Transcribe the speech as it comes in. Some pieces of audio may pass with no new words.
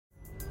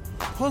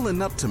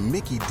Pulling up to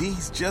Mickey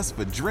D's just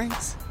for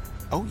drinks?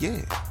 Oh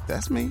yeah,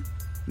 that's me.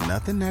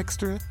 Nothing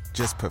extra,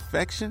 just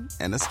perfection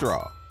and a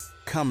straw.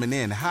 Coming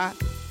in hot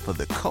for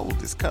the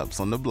coldest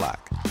cups on the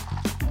block.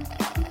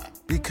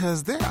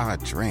 Because there are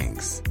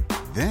drinks.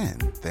 Then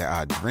there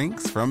are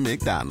drinks from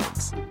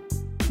McDonald's.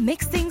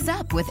 Mix things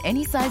up with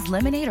any size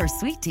lemonade or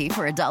sweet tea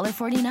for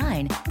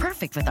 $1.49.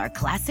 Perfect with our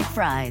classic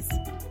fries.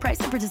 Price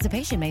and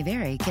participation may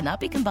vary. Cannot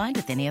be combined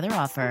with any other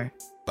offer.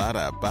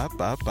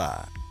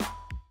 Ba-da-ba-ba-ba.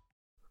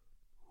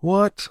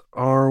 What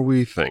are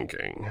we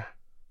thinking?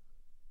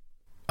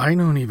 I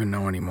don't even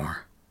know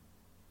anymore.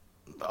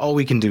 All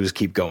we can do is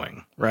keep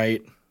going,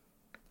 right?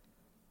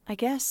 I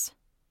guess.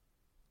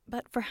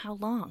 But for how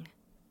long?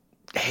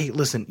 Hey,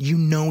 listen, you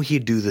know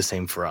he'd do the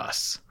same for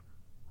us.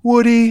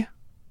 Would he?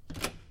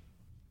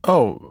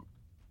 Oh,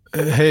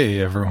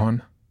 hey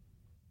everyone.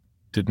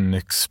 Didn't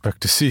expect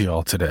to see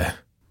y'all today.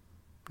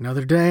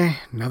 Another day,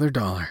 another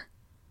dollar.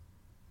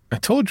 I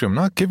told you I'm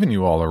not giving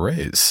you all a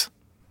raise.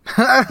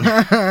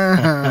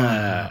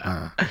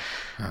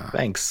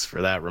 Thanks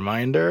for that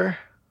reminder.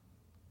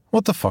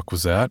 What the fuck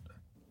was that?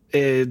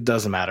 It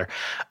doesn't matter.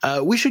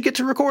 We should get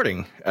to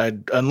recording.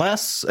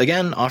 Unless,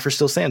 again, offer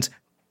still stands.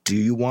 Do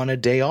you want a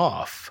day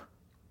off?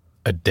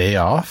 A day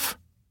off?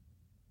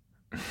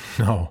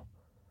 No,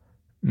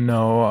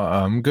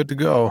 I'm good to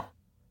go.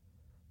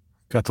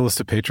 Got the list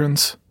of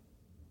patrons?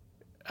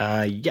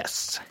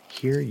 Yes.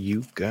 Here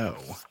you go.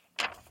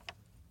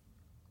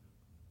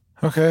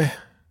 Okay.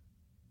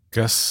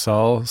 Guess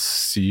I'll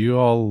see you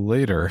all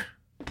later.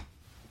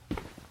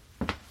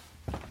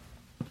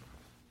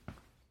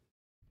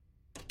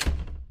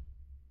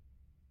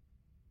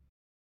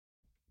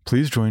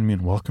 Please join me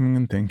in welcoming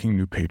and thanking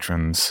new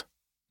patrons: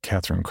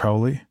 Catherine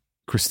Crowley,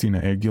 Christina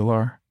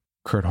Aguilar,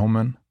 Kurt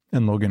Holman,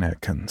 and Logan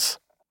Atkins.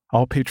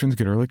 All patrons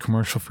get early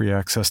commercial-free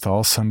access to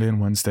all Sunday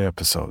and Wednesday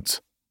episodes.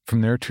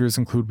 From there, tiers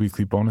include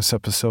weekly bonus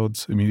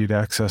episodes, immediate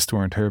access to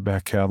our entire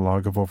back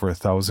catalog of over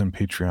 1,000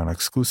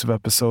 Patreon-exclusive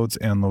episodes,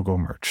 and logo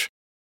merch.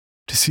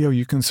 To see how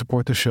you can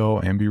support the show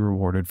and be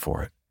rewarded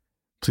for it,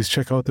 please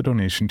check out the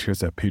donation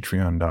tiers at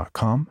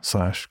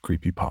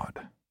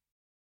patreon.com/creepypod.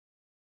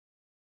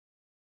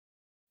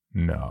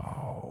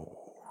 No.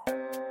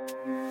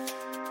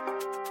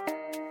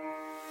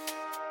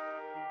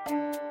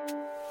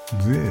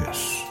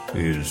 This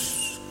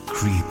is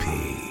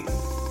Creepy,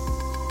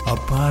 a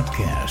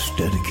podcast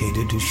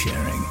dedicated to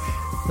sharing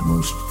the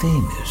most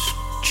famous,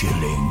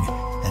 chilling,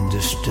 and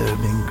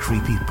disturbing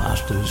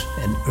creepypastas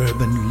and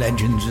urban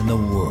legends in the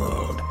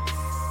world.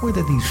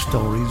 Whether these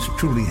stories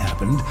truly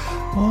happened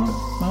or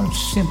are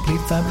simply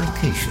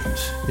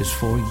fabrications is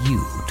for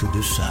you to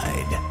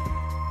decide.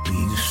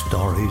 These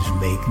stories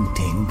may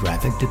contain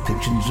graphic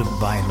depictions of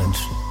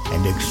violence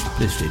and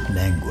explicit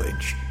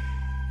language.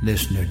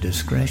 Listener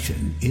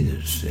discretion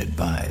is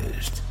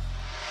advised.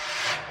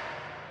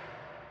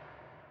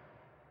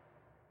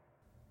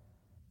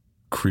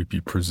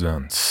 Creepy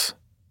presents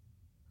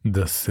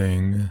The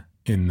Thing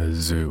in the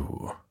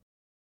Zoo.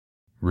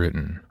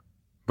 Written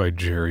by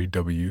Jerry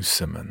W.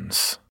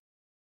 Simmons.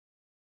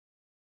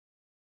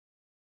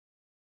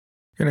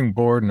 Getting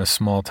bored in a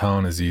small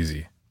town is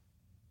easy.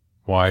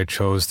 Why I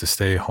chose to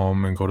stay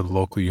home and go to the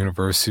local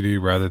university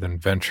rather than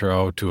venture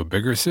out to a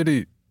bigger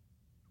city,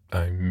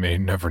 I may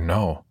never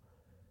know.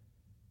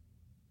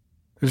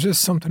 There's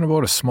just something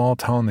about a small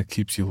town that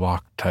keeps you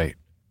locked tight,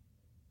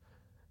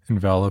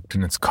 enveloped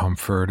in its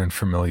comfort and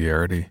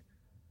familiarity.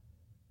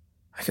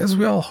 I guess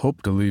we all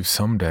hope to leave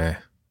someday,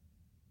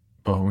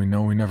 but we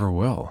know we never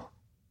will.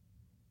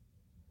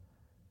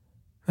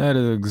 That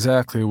is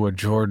exactly what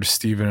George,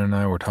 Stephen, and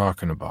I were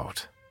talking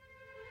about.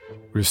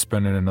 We were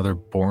spending another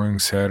boring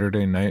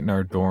Saturday night in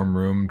our dorm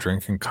room,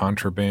 drinking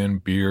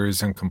contraband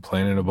beers and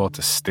complaining about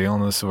the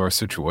staleness of our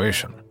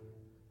situation.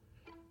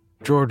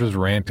 George was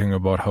ranting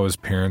about how his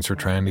parents were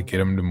trying to get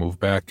him to move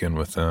back in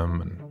with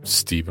them, and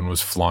Stephen was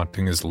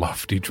flaunting his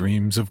lofty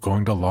dreams of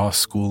going to law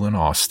school in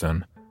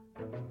Austin.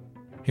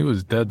 He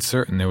was dead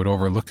certain they would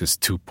overlook his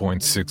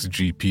 2.6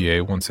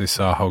 GPA once they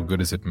saw how good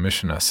his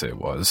admission essay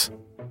was.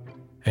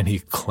 And he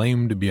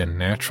claimed to be a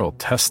natural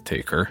test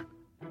taker,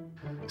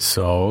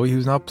 so he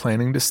was not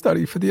planning to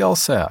study for the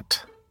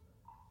LSAT.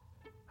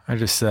 I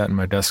just sat in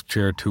my desk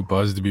chair too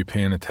buzzed to be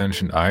paying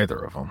attention to either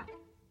of them.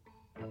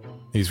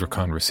 These were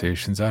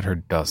conversations I'd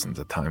heard dozens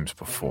of times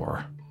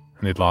before,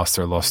 and they'd lost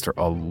their luster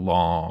a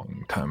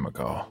long time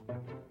ago.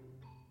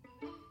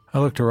 I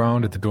looked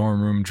around at the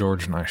dorm room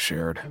George and I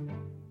shared.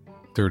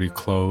 Dirty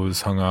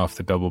clothes hung off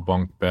the double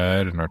bunk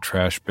bed, and our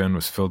trash bin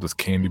was filled with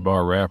candy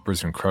bar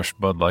wrappers and crushed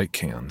Bud Light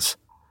cans.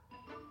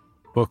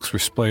 Books were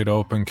splayed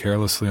open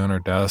carelessly on our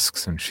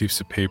desks, and sheafs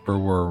of paper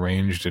were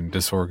arranged in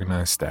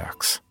disorganized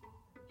stacks.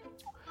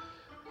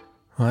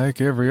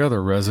 Like every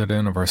other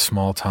resident of our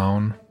small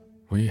town,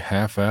 we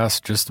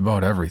half-assed just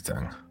about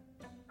everything,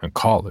 and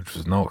college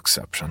was no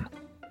exception.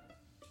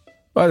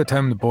 By the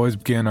time the boys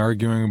began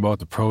arguing about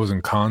the pros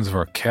and cons of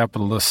our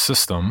capitalist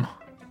system,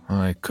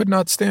 I could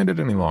not stand it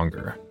any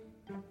longer.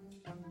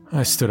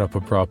 I stood up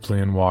abruptly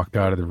and walked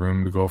out of the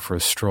room to go for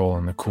a stroll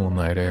in the cool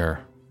night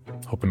air,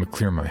 hoping to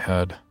clear my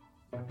head.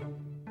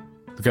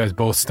 The guys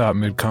both stopped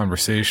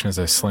mid-conversation as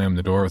I slammed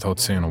the door without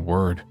saying a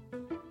word.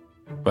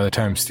 By the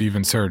time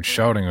Steven started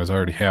shouting, I was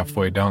already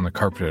halfway down the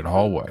carpeted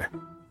hallway.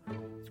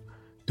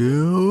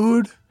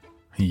 "Dude,"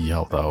 he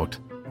yelled out,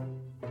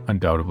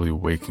 undoubtedly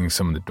waking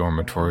some of the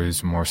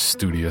dormitory's more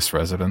studious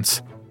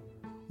residents.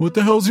 "What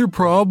the hell's your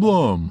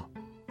problem?"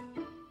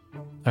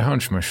 I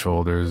hunched my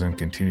shoulders and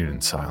continued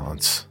in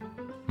silence.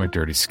 My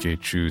dirty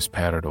skate shoes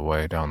pattered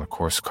away down the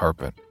coarse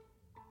carpet.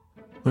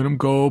 "Let him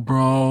go,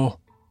 bro,"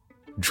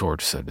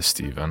 George said to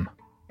Steven,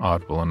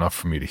 audible enough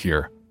for me to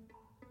hear.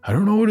 "I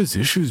don't know what his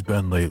issue's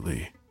been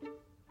lately."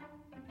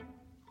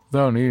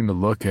 Without needing to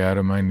look at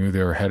him, I knew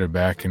they were headed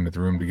back into the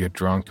room to get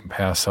drunk and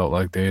pass out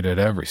like they did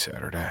every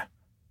Saturday.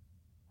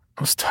 I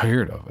was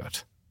tired of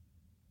it.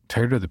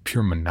 Tired of the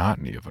pure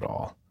monotony of it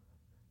all.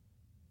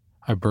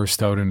 I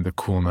burst out into the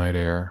cool night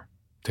air,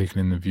 taking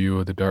in the view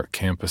of the dark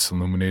campus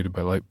illuminated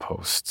by light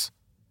posts.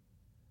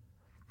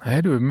 I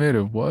had to admit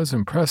it was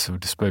impressive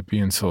despite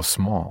being so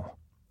small.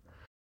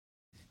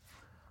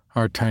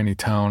 Our tiny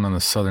town on the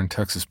southern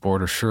Texas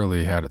border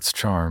surely had its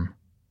charm,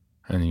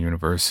 and the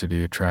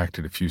university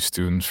attracted a few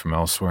students from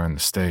elsewhere in the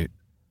state.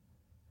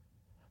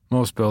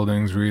 Most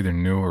buildings were either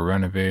new or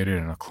renovated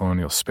in a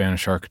colonial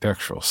Spanish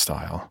architectural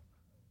style.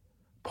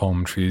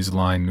 Palm trees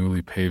lined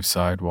newly paved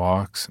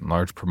sidewalks, and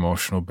large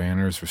promotional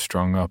banners were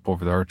strung up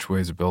over the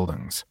archways of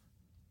buildings.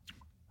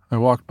 I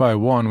walked by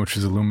one which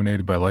was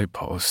illuminated by light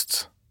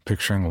posts,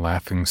 picturing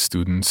laughing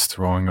students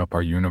throwing up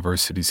our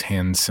university's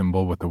hand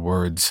symbol with the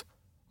words,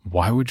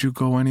 "Why would you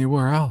go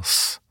anywhere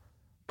else?"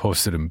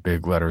 posted in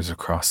big letters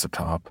across the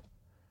top.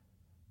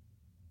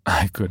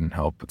 I couldn't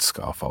help but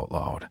scoff out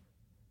loud,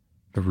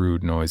 the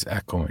rude noise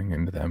echoing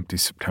into the empty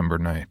September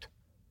night.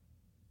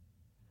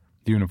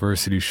 The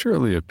university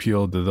surely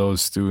appealed to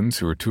those students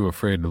who were too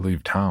afraid to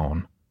leave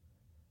town.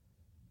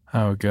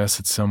 I would guess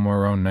that somewhere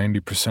around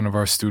 90% of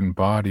our student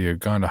body had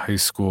gone to high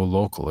school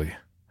locally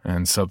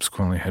and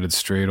subsequently headed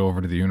straight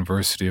over to the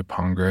university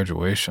upon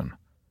graduation.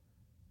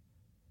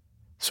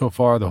 So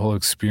far, the whole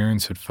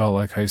experience had felt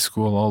like high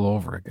school all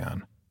over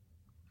again,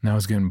 and I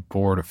was getting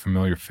bored of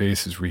familiar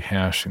faces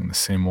rehashing the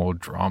same old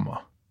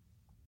drama.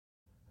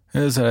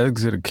 As I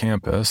exited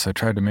campus, I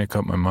tried to make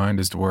up my mind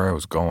as to where I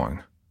was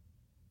going.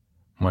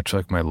 Much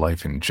like my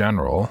life in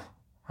general,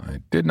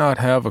 I did not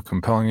have a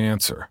compelling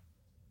answer.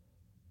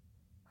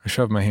 I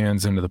shoved my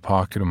hands into the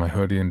pocket of my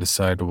hoodie and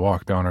decided to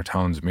walk down our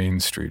town's main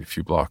street a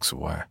few blocks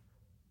away.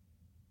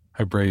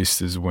 I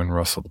braced as the wind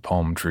rustled the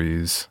palm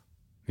trees,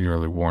 the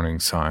early warning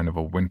sign of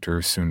a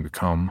winter soon to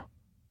come.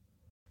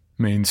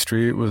 Main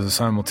Street was a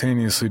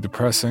simultaneously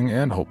depressing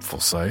and hopeful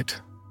sight.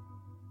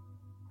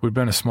 We'd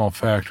been a small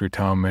factory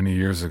town many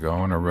years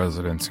ago, and our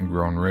residents had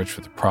grown rich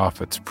with the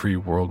profits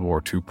pre-World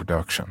War II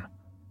production.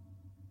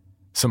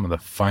 Some of the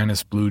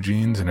finest blue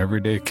jeans and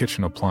everyday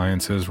kitchen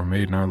appliances were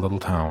made in our little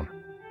town.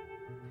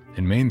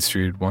 And Main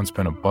Street had once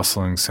been a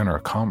bustling center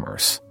of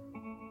commerce.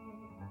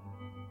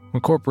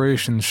 When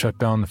corporations shut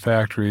down the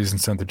factories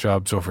and sent the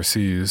jobs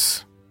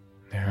overseas,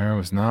 there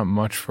was not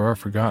much for our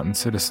forgotten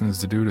citizens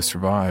to do to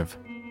survive.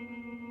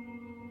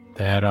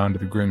 To add on to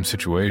the grim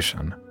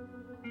situation,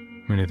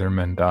 many of their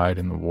men died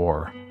in the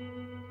war.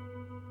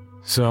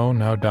 So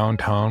now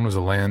downtown was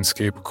a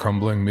landscape of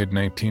crumbling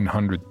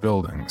mid-1900s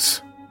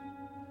buildings,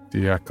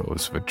 the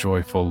echoes of a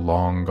joyful,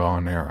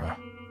 long-gone era.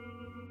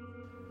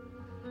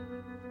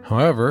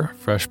 However,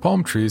 fresh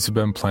palm trees had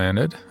been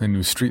planted and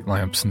new street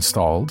lamps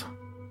installed.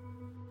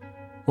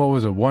 What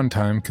was at one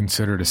time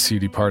considered a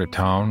seedy part of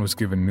town was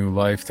given new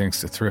life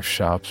thanks to thrift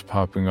shops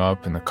popping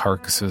up in the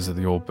carcasses of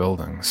the old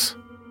buildings.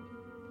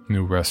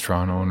 New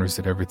restaurant owners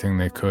did everything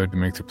they could to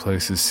make their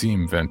places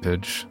seem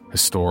vintage,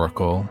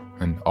 historical,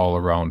 and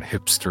all-around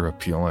hipster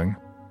appealing.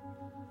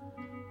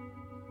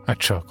 I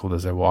chuckled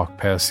as I walked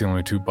past the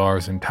only two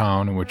bars in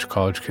town in which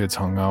college kids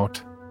hung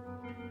out.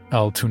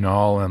 El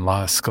Tunal and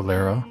La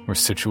Escalera were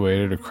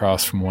situated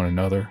across from one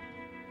another,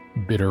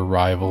 bitter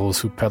rivals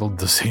who peddled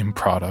the same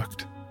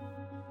product.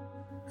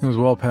 It was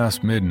well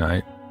past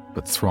midnight,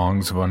 but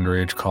throngs of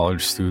underage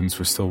college students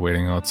were still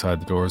waiting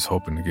outside the doors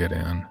hoping to get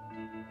in.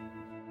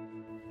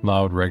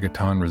 Loud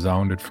reggaeton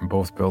resounded from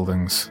both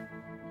buildings,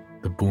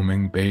 the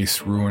booming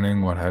bass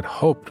ruining what I had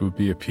hoped would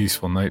be a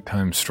peaceful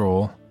nighttime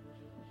stroll.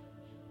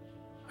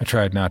 I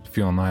tried not to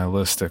feel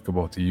nihilistic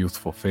about the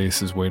youthful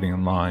faces waiting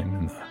in line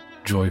and the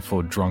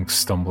joyful drunks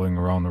stumbling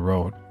around the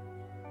road.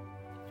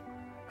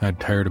 I had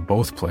tired of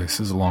both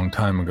places a long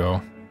time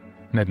ago,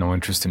 and had no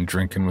interest in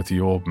drinking with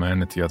the old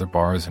men at the other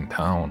bars in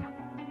town.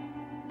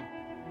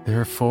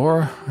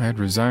 Therefore, I had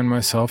resigned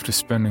myself to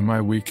spending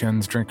my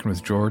weekends drinking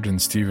with George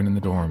and Steven in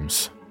the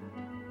dorms,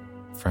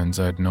 friends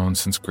I had known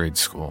since grade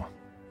school.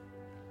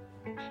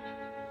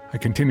 I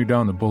continued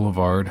down the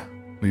boulevard,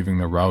 leaving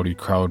the rowdy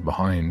crowd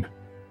behind.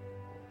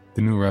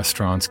 The new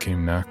restaurants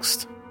came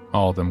next,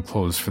 all of them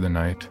closed for the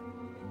night.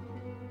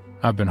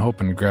 I've been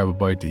hoping to grab a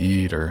bite to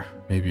eat or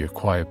maybe a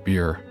quiet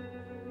beer.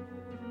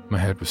 My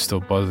head was still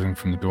buzzing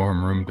from the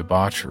dorm room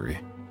debauchery,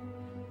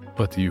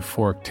 but the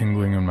euphoric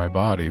tingling in my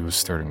body was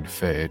starting to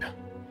fade.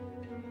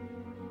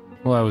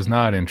 While I was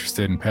not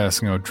interested in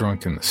passing out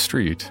drunk in the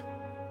street,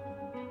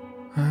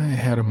 I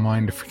had a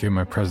mind to forget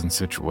my present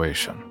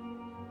situation.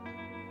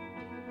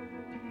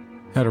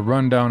 At a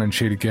rundown and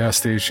shady gas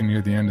station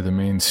near the end of the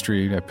main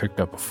street, I picked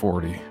up a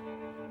 40.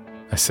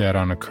 I sat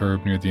on a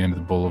curb near the end of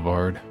the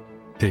boulevard,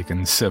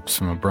 taking sips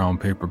from a brown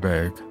paper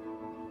bag.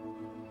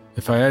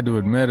 If I had to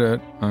admit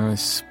it, I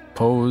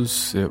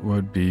suppose it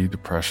would be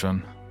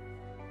depression.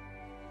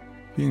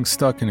 Being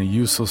stuck in a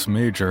useless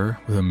major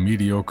with a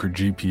mediocre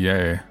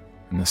GPA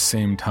in the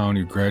same town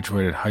you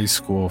graduated high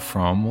school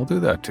from will do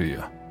that to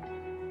you.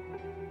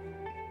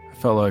 I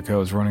felt like I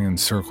was running in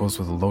circles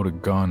with a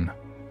loaded gun,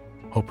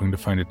 hoping to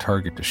find a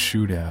target to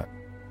shoot at,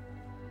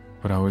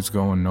 but I was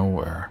going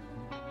nowhere.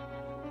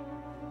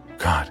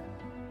 God,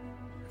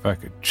 if I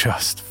could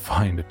just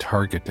find a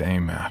target to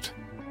aim at.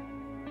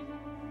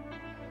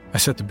 I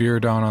set the beer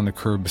down on the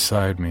curb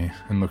beside me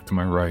and looked to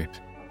my right.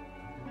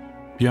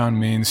 Beyond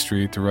Main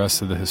Street, the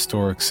rest of the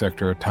historic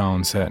sector of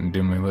town sat in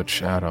dimly lit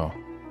shadow,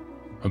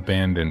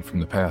 abandoned from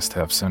the past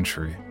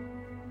half-century.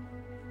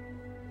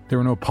 There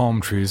were no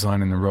palm trees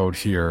lining the road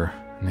here,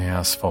 and the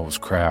asphalt was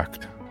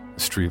cracked, the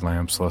street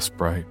lamps less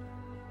bright.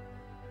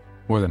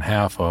 More than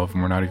half of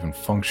them were not even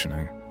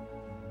functioning.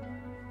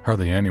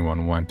 Hardly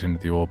anyone went into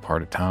the old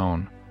part of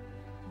town.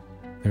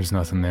 There's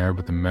nothing there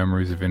but the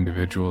memories of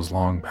individuals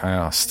long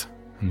past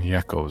and the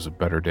echoes of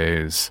better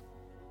days.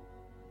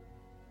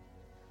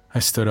 I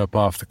stood up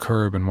off the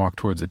curb and walked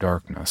towards the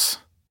darkness,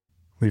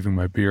 leaving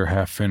my beer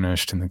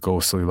half-finished in the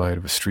ghostly light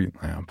of a street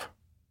lamp.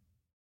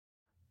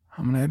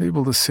 I'm not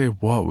able to say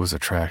what was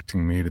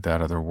attracting me to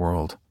that other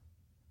world.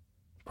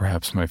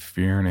 Perhaps my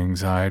fear and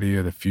anxiety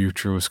of the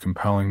future was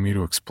compelling me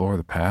to explore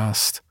the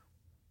past.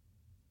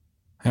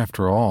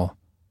 After all,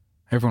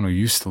 everyone who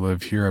used to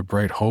live here had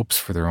bright hopes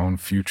for their own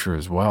future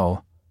as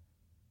well.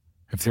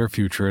 If their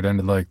future had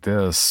ended like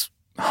this,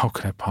 how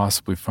could I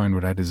possibly find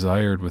what I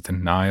desired with the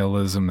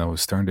nihilism that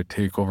was starting to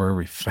take over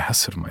every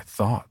facet of my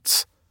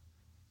thoughts?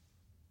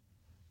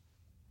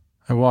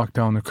 I walked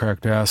down the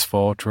cracked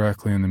asphalt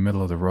directly in the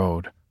middle of the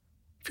road,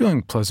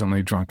 feeling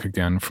pleasantly drunk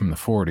again from the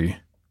 40,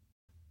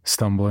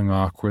 stumbling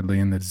awkwardly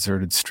in the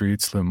deserted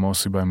streets lit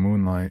mostly by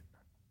moonlight.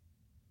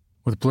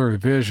 With blurry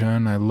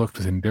vision, I looked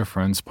with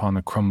indifference upon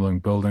the crumbling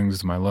buildings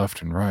to my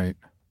left and right.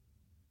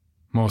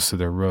 Most of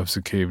their roofs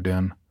had caved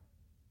in,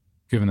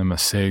 giving them a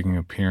sagging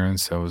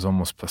appearance that was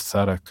almost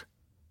pathetic.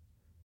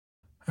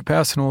 I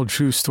passed an old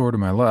shoe store to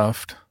my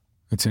left,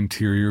 its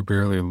interior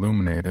barely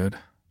illuminated,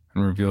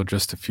 and revealed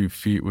just a few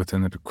feet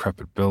within the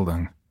decrepit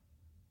building.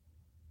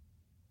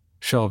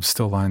 Shelves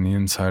still lined the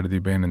inside of the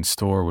abandoned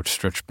store, which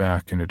stretched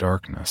back into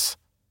darkness.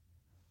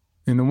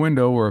 In the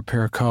window were a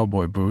pair of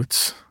cowboy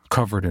boots,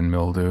 covered in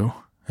mildew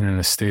and in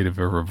a state of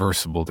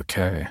irreversible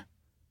decay.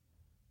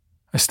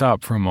 I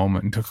stopped for a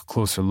moment and took a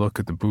closer look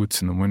at the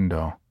boots in the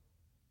window,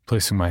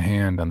 placing my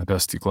hand on the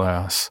dusty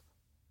glass.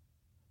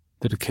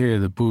 The decay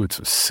of the boots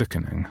was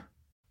sickening,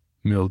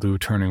 mildew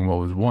turning what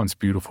was once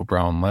beautiful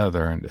brown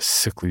leather into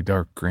sickly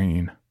dark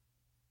green.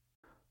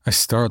 I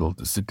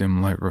startled as the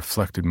dim light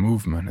reflected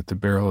movement at the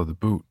barrel of the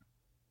boot,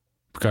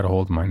 but got a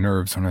hold of my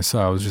nerves when I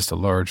saw it was just a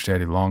large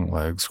daddy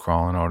longlegs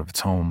crawling out of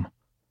its home.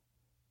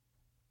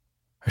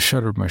 I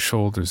shuddered my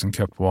shoulders and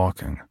kept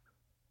walking,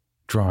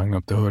 drawing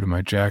up the hood of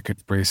my jacket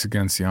to brace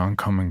against the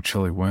oncoming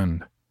chilly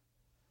wind.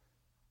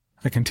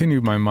 I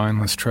continued my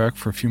mindless trek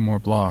for a few more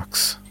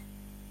blocks.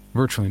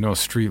 Virtually no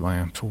street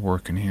lamps were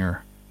working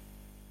here,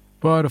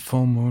 but a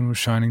full moon was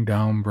shining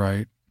down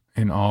bright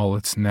in all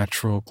its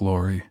natural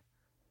glory.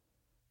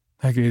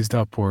 I gazed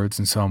upwards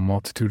and saw a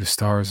multitude of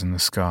stars in the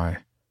sky.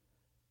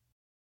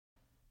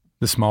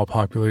 The small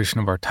population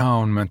of our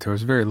town meant there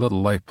was very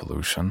little light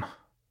pollution.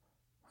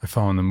 I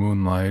found the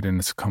moonlight and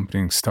its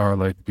accompanying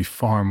starlight to be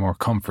far more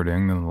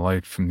comforting than the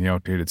light from the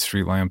outdated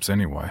street lamps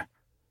anyway.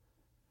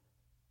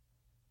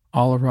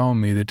 All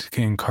around me, the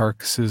decaying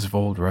carcasses of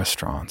old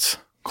restaurants,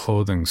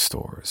 clothing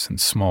stores, and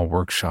small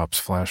workshops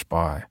flashed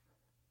by.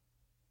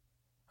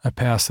 I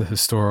passed the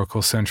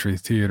historical Century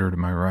Theater to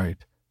my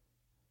right,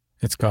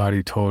 its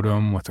gaudy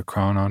totem with a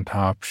crown on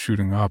top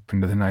shooting up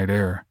into the night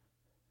air.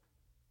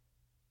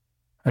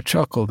 I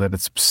chuckled at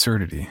its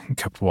absurdity and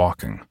kept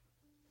walking.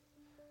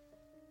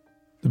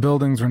 The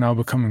buildings were now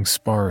becoming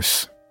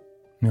sparse.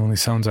 The only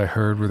sounds I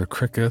heard were the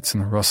crickets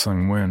and the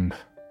rustling wind.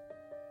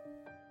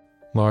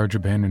 Large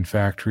abandoned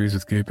factories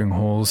with gaping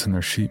holes in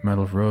their sheet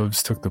metal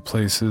roofs took the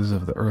places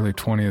of the early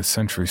 20th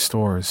century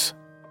stores.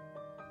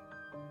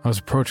 I was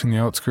approaching the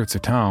outskirts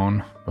of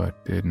town,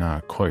 but did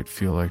not quite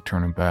feel like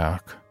turning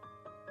back,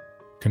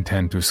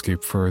 content to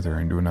escape further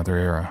into another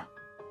era.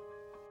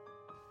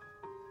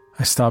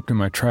 I stopped in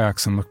my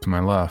tracks and looked to my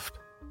left.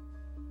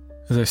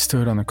 As I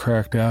stood on the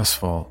cracked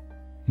asphalt,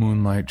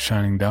 moonlight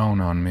shining down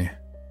on me,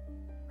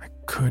 I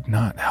could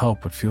not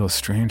help but feel a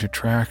strange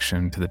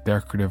attraction to the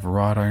decorative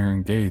wrought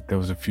iron gate that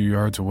was a few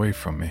yards away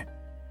from me.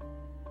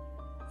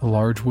 A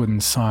large wooden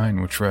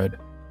sign which read,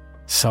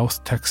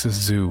 South Texas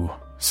Zoo,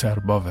 sat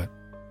above it.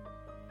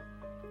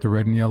 The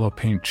red and yellow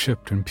paint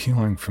chipped and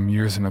peeling from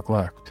years of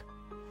neglect.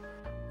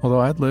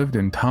 Although I'd lived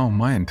in town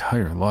my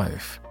entire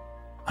life,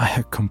 I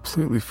had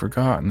completely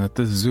forgotten that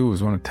this zoo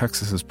was one of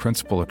Texas's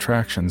principal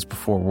attractions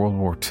before World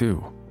War II.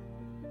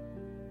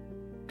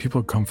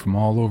 People had come from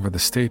all over the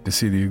state to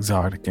see the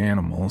exotic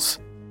animals,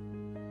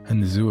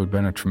 and the zoo had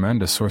been a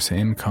tremendous source of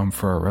income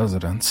for our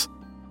residents.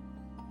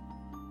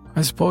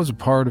 I suppose a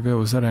part of it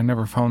was that I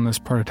never found this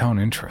part of town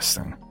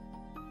interesting.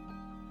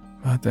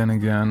 But then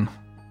again,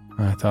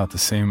 I thought the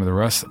same of the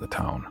rest of the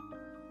town.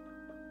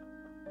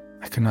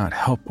 I could not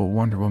help but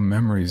wonder what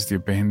memories the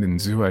abandoned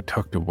zoo had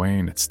tucked away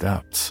in its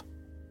depths.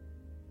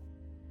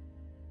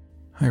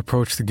 I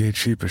approached the gate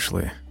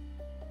sheepishly,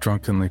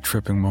 drunkenly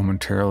tripping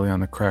momentarily on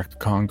the cracked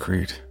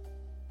concrete,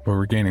 but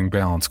regaining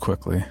balance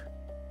quickly.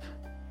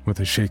 With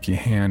a shaky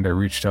hand, I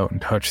reached out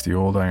and touched the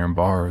old iron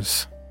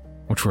bars,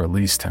 which were at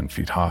least 10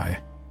 feet high.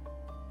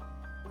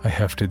 I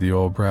hefted the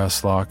old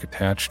brass lock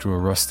attached to a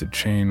rusted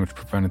chain which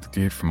prevented the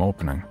gate from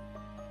opening.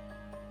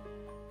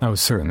 I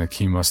was certain the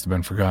key must have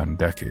been forgotten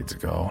decades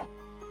ago.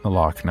 The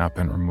lock had not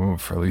been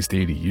removed for at least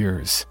 80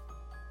 years.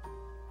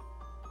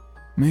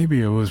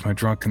 Maybe it was my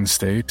drunken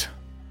state,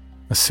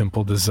 a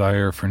simple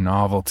desire for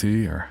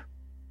novelty, or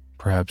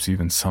perhaps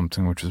even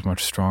something which was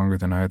much stronger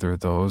than either of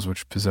those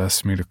which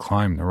possessed me to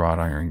climb the wrought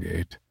iron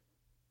gate.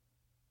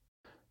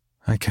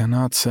 I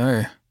cannot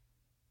say,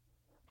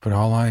 but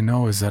all I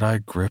know is that I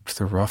gripped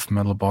the rough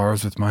metal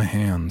bars with my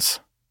hands,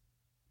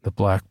 the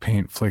black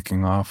paint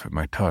flaking off at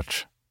my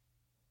touch.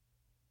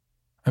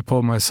 I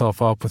pulled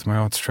myself up with my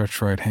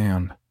outstretched right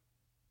hand,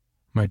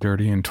 my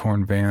dirty and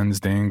torn Vans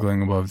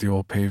dangling above the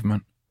old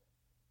pavement.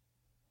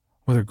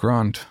 With a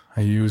grunt,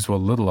 I used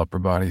what little upper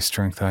body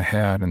strength I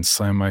had and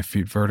slammed my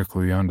feet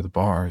vertically onto the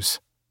bars.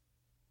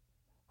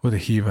 With a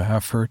heave of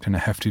effort and a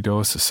hefty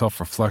dose of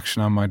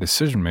self-reflection on my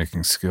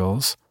decision-making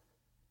skills,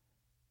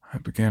 I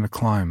began to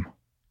climb.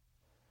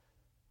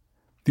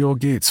 The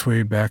old gate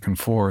swayed back and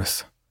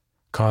forth,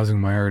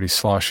 causing my already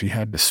sloshy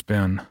head to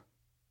spin.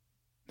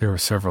 There were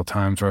several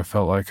times where I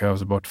felt like I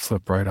was about to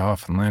flip right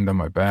off and land on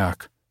my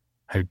back,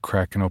 head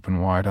cracking open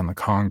wide on the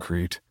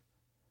concrete.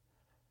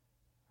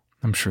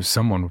 I'm sure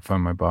someone would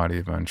find my body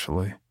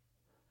eventually.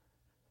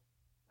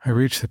 I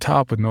reached the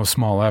top with no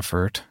small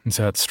effort and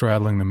sat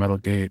straddling the metal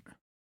gate,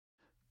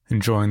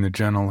 enjoying the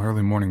gentle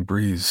early morning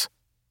breeze.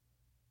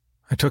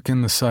 I took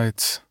in the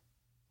sights,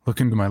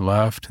 looking to my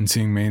left and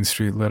seeing Main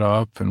Street lit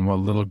up and what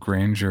little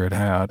grandeur it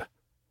had.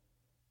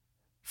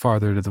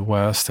 Farther to the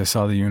west, I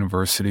saw the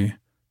university,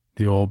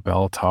 the old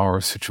bell tower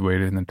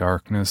situated in the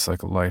darkness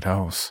like a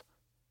lighthouse.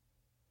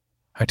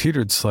 I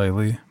teetered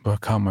slightly,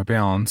 but caught my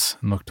balance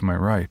and looked to my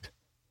right.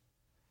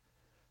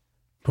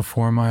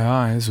 Before my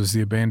eyes was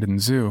the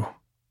abandoned zoo,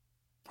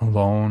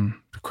 alone,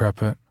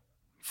 decrepit,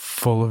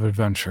 full of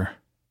adventure.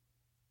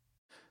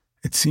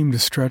 It seemed to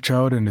stretch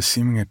out into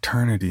seeming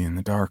eternity in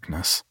the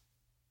darkness.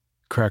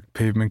 Cracked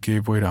pavement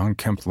gave way to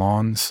unkempt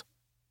lawns,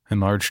 and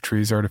large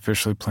trees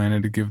artificially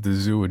planted to give the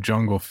zoo a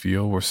jungle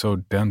feel were so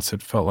dense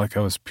it felt like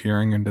I was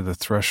peering into the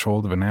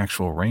threshold of an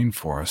actual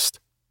rainforest.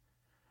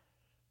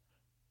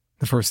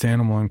 The first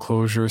animal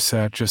enclosure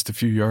sat just a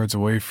few yards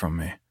away from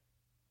me.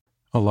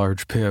 A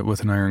large pit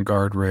with an iron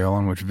guardrail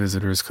on which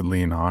visitors could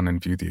lean on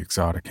and view the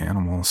exotic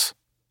animals.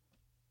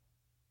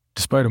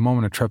 Despite a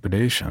moment of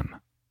trepidation,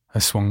 I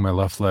swung my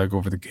left leg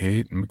over the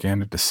gate and began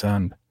to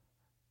descend.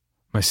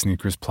 My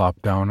sneakers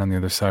plopped down on the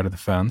other side of the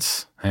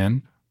fence,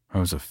 and I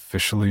was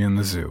officially in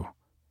the zoo.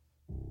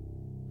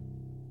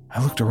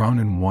 I looked around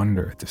in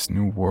wonder at this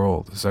new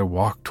world as I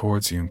walked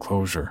towards the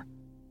enclosure.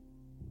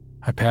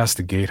 I passed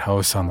the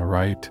gatehouse on the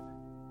right,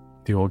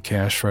 the old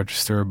cash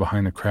register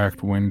behind the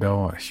cracked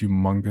window, a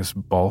humongous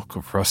bulk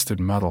of rusted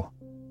metal.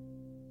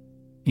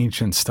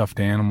 Ancient stuffed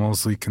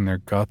animals leaking their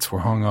guts were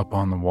hung up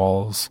on the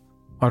walls,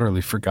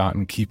 utterly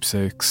forgotten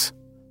keepsakes.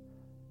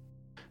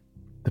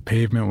 The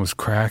pavement was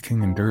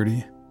cracking and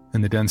dirty,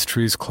 and the dense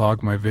trees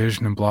clogged my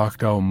vision and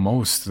blocked out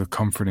most of the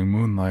comforting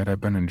moonlight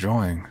I'd been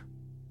enjoying.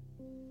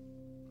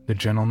 The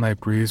gentle night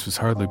breeze was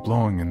hardly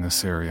blowing in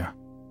this area,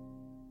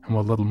 and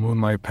what little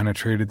moonlight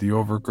penetrated the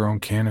overgrown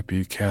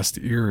canopy cast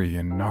eerie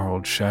and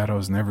gnarled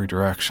shadows in every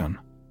direction.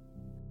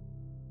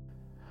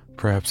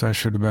 Perhaps I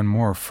should have been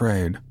more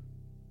afraid,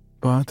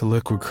 but the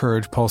liquid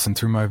courage pulsing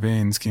through my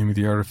veins gave me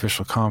the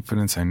artificial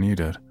confidence I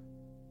needed.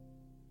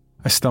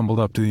 I stumbled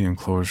up to the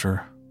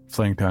enclosure,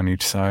 flanked on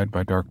each side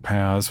by dark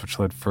paths which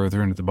led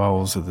further into the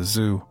bowels of the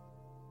zoo.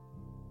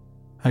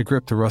 I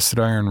gripped the rusted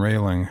iron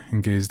railing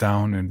and gazed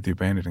down into the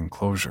abandoned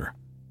enclosure.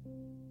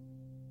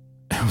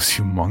 It was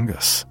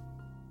humongous.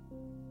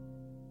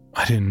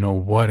 I didn't know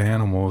what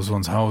animal was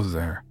once housed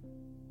there,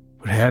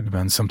 but it had to have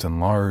been something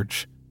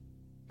large,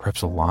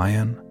 perhaps a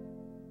lion.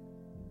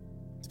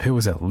 The pit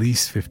was at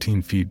least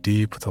 15 feet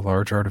deep with a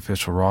large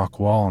artificial rock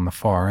wall on the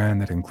far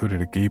end that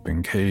included a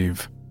gaping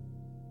cave,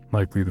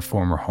 likely the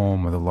former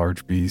home of the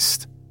large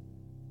beast.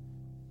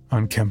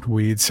 Unkempt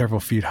weeds several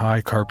feet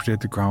high carpeted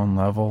the ground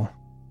level,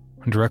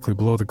 and directly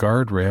below the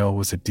guardrail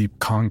was a deep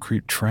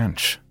concrete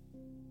trench.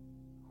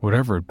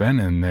 Whatever had been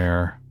in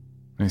there,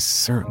 I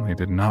certainly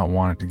did not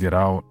want it to get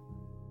out.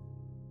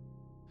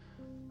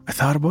 I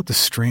thought about the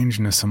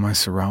strangeness of my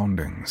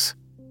surroundings.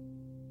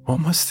 What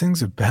must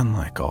things have been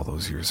like all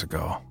those years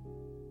ago?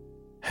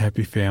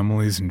 Happy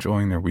families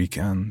enjoying their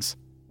weekends,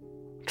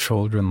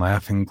 children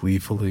laughing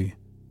gleefully,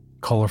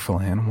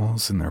 colorful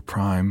animals in their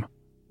prime.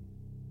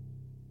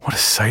 What a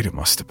sight it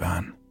must have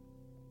been.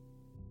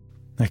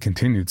 I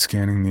continued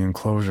scanning the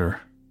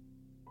enclosure.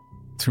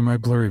 Through my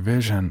blurry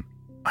vision,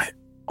 I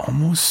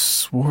almost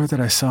swore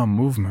that I saw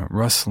movement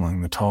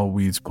rustling the tall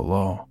weeds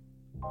below.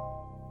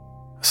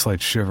 A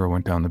slight shiver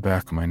went down the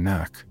back of my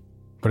neck,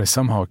 but I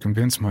somehow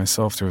convinced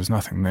myself there was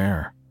nothing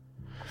there.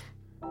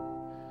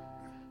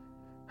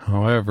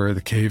 However,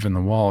 the cave in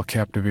the wall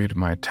captivated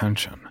my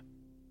attention.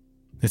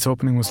 Its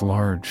opening was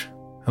large,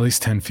 at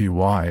least 10 feet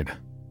wide,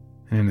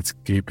 and in its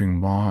gaping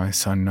maw I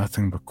saw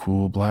nothing but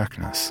cool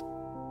blackness.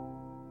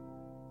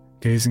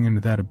 Gazing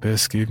into that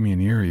abyss gave me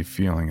an eerie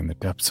feeling in the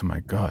depths of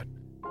my gut.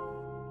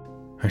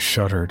 I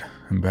shuddered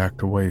and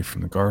backed away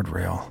from the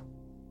guardrail.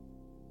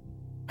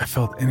 I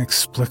felt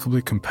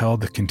inexplicably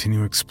compelled to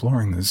continue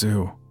exploring the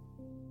zoo.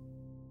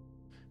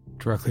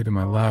 Directly to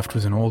my left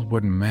was an old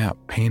wooden map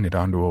painted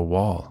onto a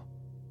wall.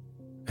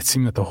 It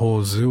seemed that the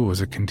whole zoo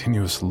was a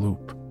continuous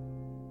loop,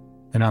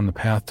 and on the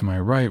path to my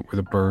right were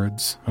the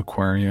birds,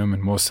 aquarium,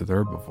 and most of the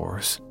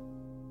herbivores.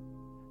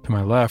 To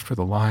my left were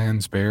the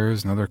lions,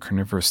 bears, and other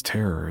carnivorous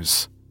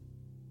terrors.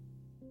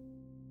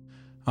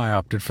 I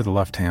opted for the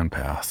left-hand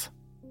path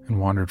and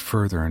wandered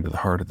further into the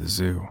heart of the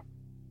zoo,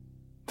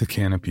 the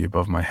canopy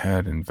above my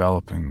head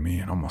enveloping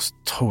me in almost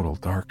total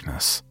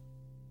darkness.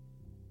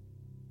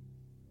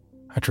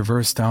 I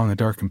traversed down the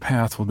darkened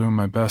path while doing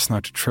my best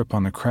not to trip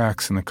on the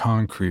cracks in the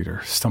concrete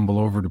or stumble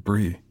over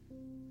debris.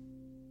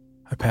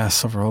 I passed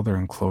several other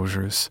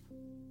enclosures,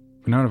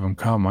 but none of them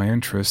caught my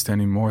interest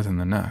any more than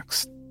the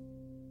next.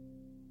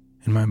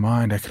 In my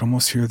mind, I could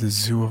almost hear the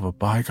zoo of a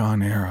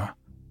bygone era.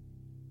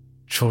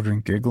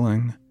 Children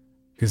giggling,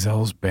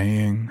 gazelles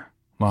baying,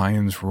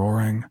 lions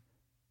roaring.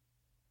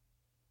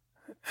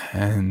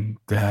 And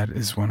that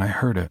is when I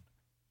heard it.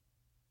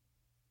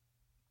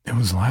 It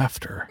was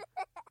laughter.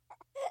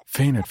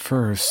 Faint at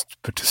first,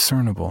 but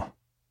discernible.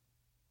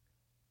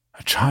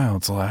 A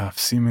child's laugh,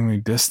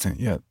 seemingly distant,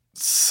 yet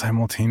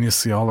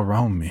simultaneously all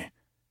around me.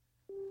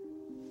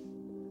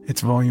 Its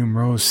volume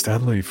rose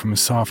steadily from a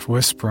soft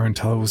whisper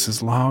until it was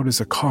as loud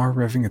as a car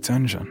revving its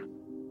engine.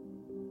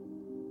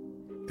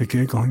 The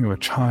giggling of a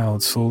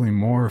child slowly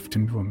morphed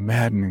into a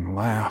maddening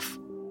laugh,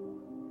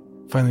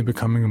 finally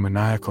becoming a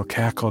maniacal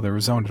cackle that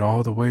resounded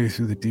all the way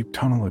through the deep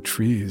tunnel of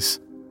trees.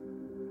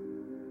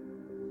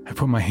 I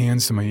put my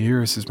hands to my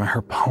ears as my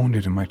heart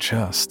pounded in my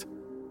chest.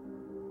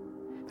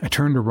 I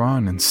turned to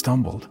run and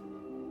stumbled,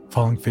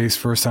 falling face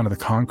first onto the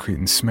concrete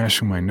and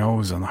smashing my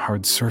nose on the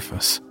hard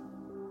surface.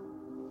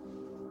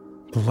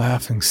 The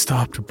laughing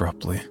stopped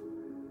abruptly.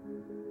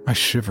 I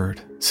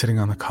shivered, sitting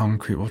on the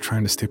concrete while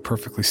trying to stay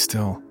perfectly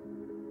still.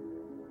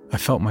 I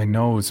felt my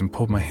nose and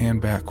pulled my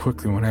hand back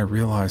quickly when I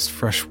realized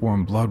fresh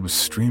warm blood was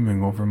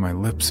streaming over my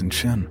lips and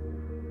chin.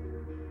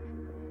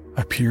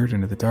 I peered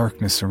into the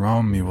darkness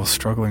around me while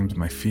struggling to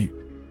my feet,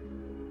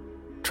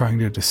 trying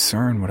to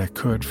discern what I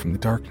could from the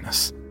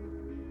darkness.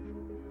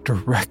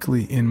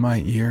 Directly in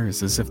my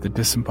ears, as if the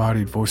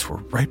disembodied voice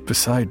were right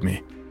beside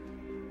me,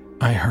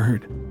 I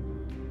heard,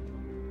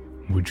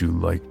 "Would you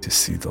like to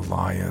see the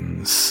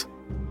lions?"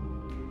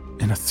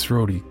 in a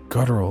throaty,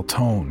 guttural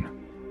tone.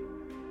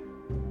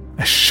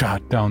 I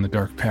shot down the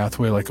dark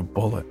pathway like a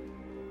bullet.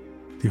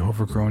 The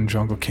overgrown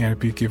jungle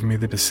canopy gave me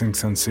the distinct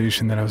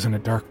sensation that I was in a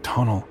dark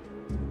tunnel,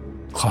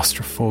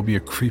 claustrophobia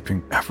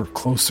creeping ever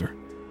closer.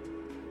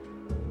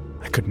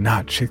 I could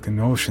not shake the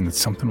notion that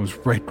something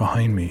was right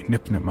behind me,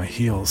 nipping at my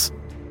heels.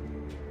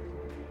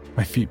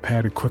 My feet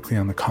padded quickly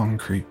on the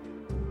concrete,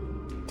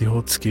 the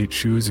old skate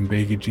shoes and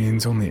baggy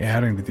jeans only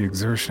adding to the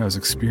exertion I was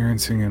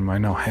experiencing in my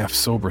now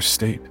half-sober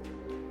state.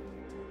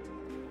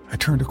 I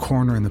turned a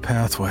corner in the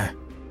pathway,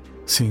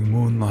 seeing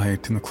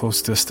moonlight in the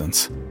close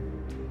distance.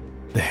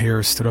 The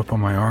hair stood up on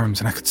my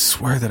arms, and I could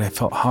swear that I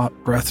felt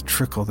hot breath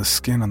trickle the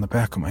skin on the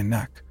back of my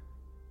neck.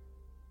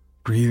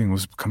 Breathing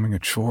was becoming a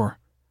chore,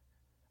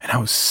 and I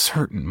was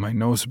certain my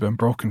nose had been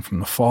broken from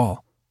the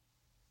fall.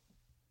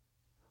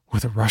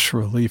 With a rush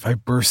of relief, I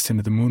burst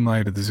into the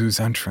moonlight of the zoo's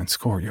entrance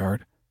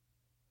courtyard,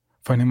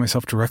 finding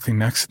myself directly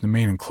next to the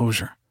main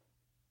enclosure.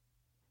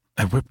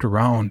 I whipped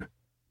around,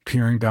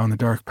 peering down the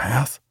dark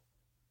path,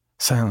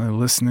 silently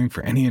listening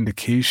for any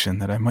indication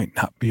that I might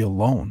not be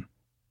alone.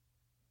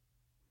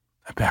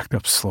 I backed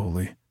up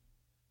slowly,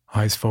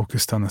 eyes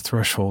focused on the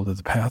threshold of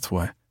the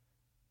pathway,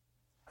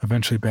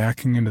 eventually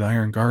backing into the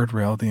iron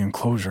guardrail of the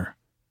enclosure.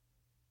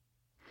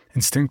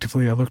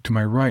 Instinctively, I looked to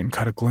my right and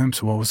caught a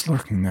glimpse of what was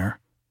lurking there.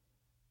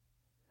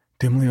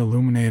 Dimly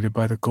illuminated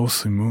by the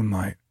ghostly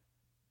moonlight,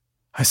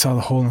 I saw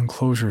the whole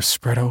enclosure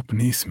spread out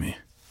beneath me.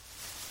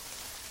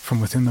 From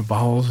within the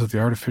bowels of the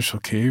artificial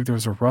cave, there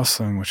was a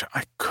rustling which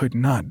I could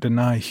not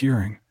deny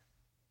hearing.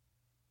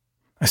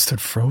 I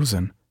stood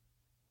frozen,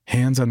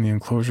 hands on the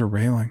enclosure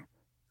railing,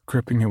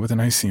 gripping it with an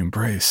icy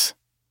embrace.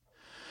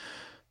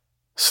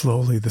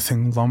 Slowly, the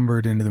thing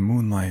lumbered into the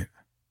moonlight,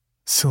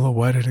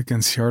 silhouetted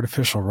against the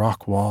artificial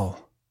rock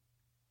wall,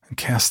 and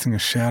casting a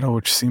shadow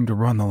which seemed to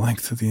run the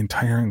length of the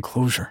entire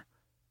enclosure.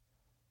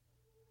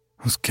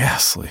 It was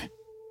ghastly.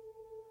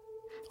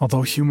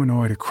 Although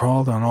humanoid, it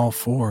crawled on all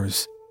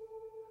fours,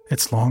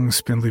 its long,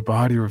 spindly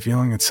body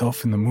revealing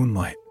itself in the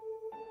moonlight.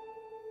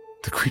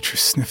 The creature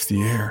sniffed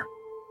the air,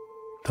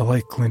 the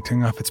light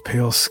glinting off its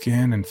pale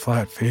skin and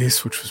flat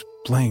face, which was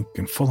blank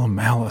and full of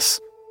malice.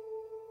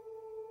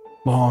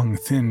 Long,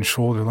 thin,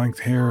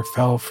 shoulder-length hair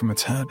fell from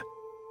its head,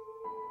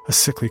 a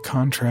sickly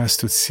contrast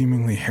to its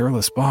seemingly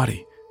hairless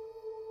body.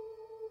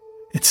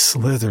 It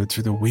slithered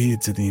through the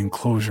weeds of the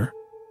enclosure,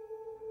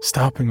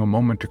 stopping a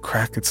moment to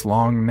crack its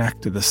long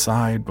neck to the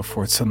side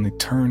before it suddenly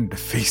turned to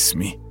face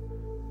me.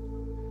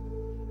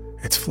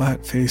 Its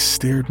flat face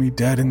stared me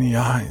dead in the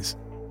eyes,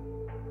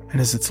 and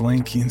as its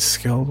lanky and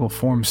skeletal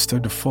form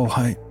stood to full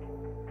height,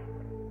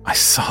 I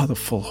saw the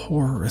full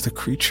horror of the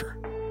creature.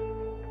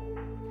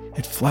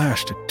 It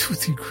flashed a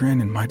toothy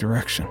grin in my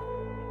direction,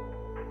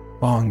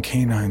 long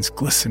canines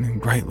glistening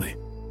brightly.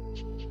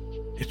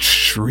 It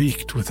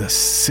shrieked with a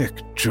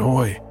sick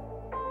joy,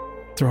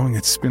 throwing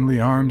its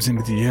spindly arms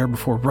into the air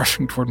before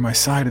rushing toward my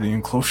side of the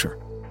enclosure.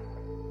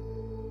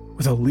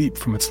 With a leap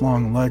from its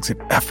long legs,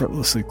 it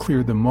effortlessly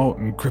cleared the moat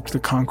and gripped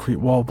the concrete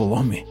wall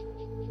below me.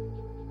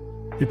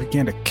 It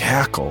began to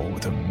cackle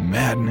with a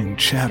maddening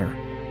chatter,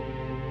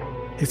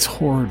 its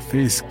horrid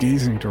face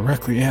gazing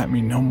directly at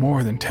me no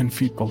more than 10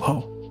 feet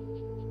below.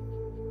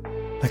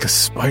 Like a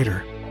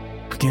spider,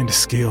 it began to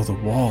scale the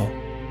wall.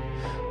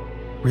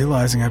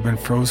 Realizing I'd been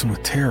frozen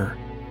with terror,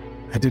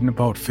 I did an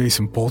about-face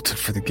and bolted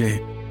for the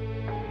gate.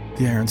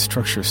 The iron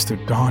structure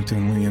stood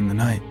dauntingly in the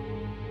night,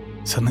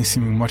 suddenly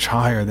seeming much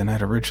higher than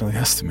I'd originally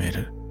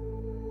estimated.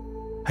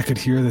 I could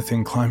hear the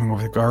thing climbing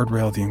over the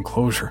guardrail of the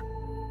enclosure,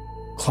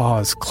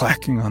 claws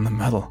clacking on the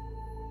metal,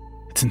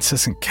 its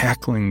incessant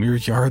cackling mere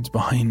yards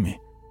behind me.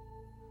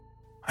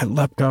 I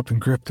leapt up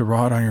and gripped the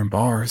wrought iron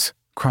bars,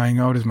 crying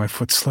out as my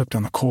foot slipped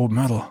on the cold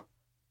metal,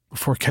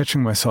 before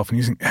catching myself and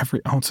using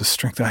every ounce of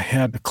strength I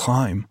had to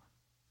climb.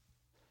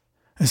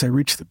 As I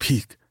reached the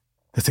peak,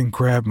 the thing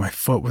grabbed my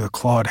foot with a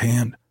clawed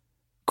hand,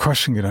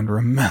 crushing it under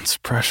immense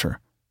pressure.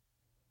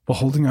 While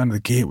holding onto the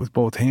gate with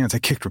both hands, I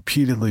kicked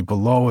repeatedly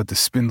below at the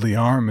spindly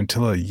arm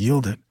until it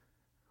yielded,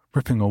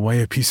 ripping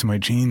away a piece of my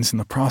jeans in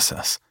the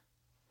process.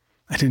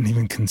 I didn't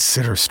even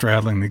consider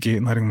straddling the gate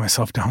and letting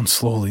myself down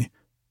slowly.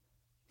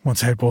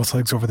 Once I had both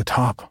legs over the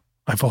top,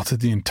 I vaulted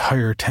the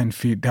entire 10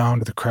 feet down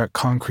to the cracked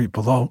concrete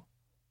below.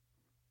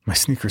 My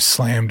sneakers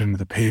slammed into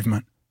the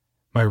pavement,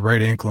 my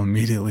right ankle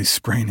immediately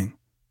spraining,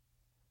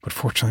 but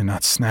fortunately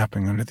not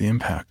snapping under the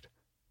impact.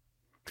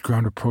 The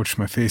ground approached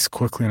my face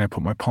quickly and I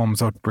put my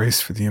palms out to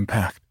brace for the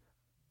impact.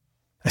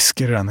 I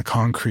skidded on the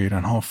concrete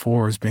on all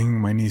fours,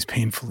 banging my knees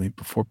painfully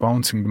before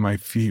bouncing to my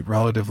feet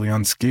relatively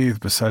unscathed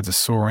besides a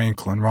sore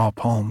ankle and raw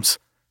palms.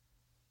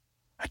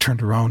 I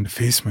turned around to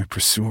face my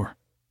pursuer.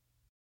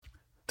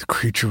 The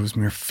creature was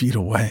mere feet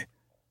away,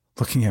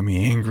 looking at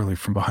me angrily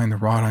from behind the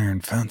wrought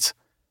iron fence,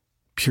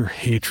 pure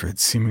hatred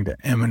seeming to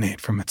emanate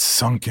from its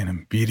sunken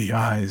and beady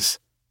eyes.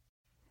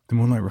 The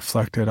moonlight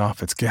reflected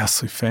off its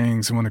ghastly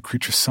fangs, and when the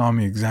creature saw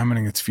me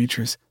examining its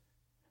features,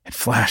 it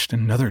flashed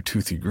another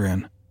toothy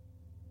grin.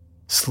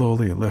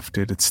 Slowly it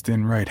lifted its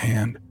thin right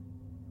hand,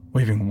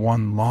 waving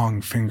one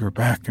long finger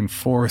back and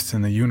forth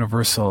in the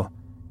universal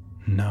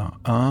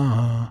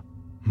 "nuh-uh"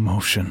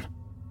 motion.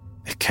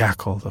 It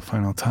cackled a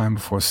final time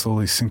before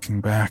slowly sinking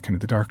back into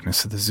the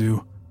darkness of the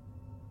zoo,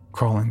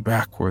 crawling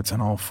backwards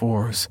on all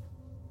fours,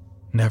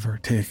 never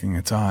taking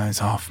its eyes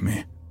off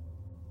me.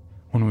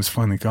 When it was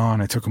finally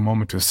gone, I took a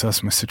moment to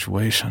assess my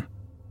situation.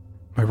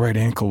 My right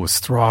ankle was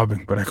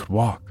throbbing, but I could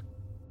walk.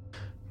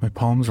 My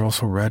palms were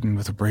also reddened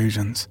with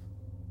abrasions,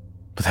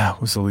 but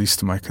that was the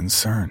least of my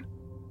concern.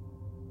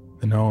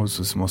 The nose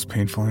was the most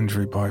painful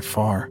injury by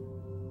far,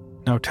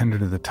 now tender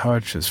to the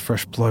touch as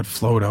fresh blood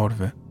flowed out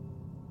of it.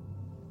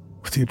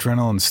 With the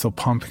adrenaline still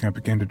pumping, I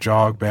began to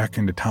jog back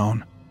into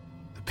town,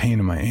 the pain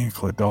in my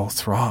ankle a dull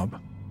throb.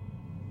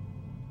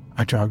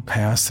 I jogged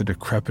past the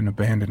decrepit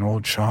abandoned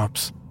old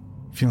shops,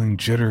 feeling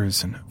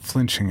jitters and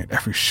flinching at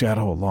every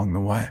shadow along the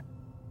way.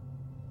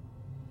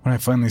 When I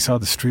finally saw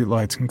the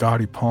streetlights and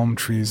gaudy palm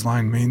trees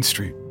line Main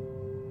Street,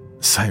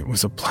 the sight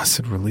was a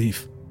blessed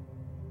relief.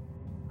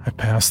 I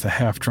passed the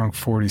half-drunk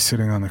 40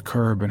 sitting on the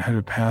curb and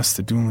headed past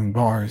the dueling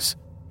bars,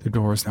 their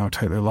doors now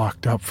tightly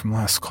locked up from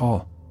last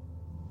call.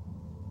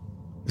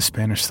 The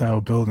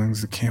Spanish-style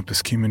buildings of the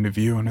campus came into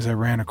view, and as I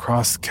ran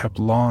across the kept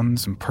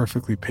lawns and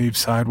perfectly paved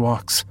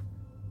sidewalks,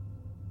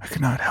 I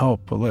could not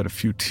help but let a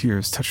few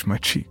tears touch my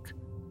cheek.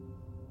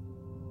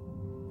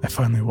 I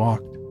finally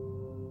walked,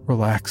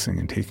 relaxing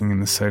and taking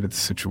in the sight of the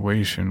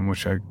situation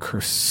which I'd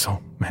cursed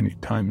so many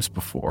times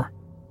before.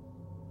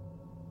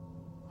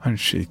 On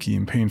shaky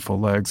and painful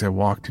legs, I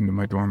walked into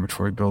my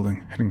dormitory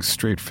building, heading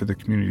straight for the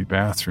community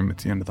bathroom at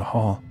the end of the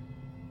hall.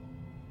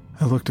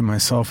 I looked at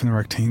myself in the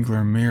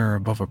rectangular mirror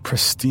above a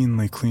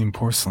pristinely clean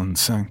porcelain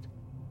sink,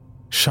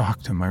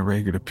 shocked at my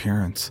ragged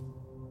appearance.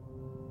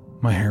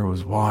 My hair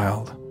was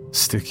wild,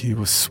 sticky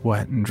with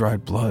sweat and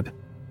dried blood.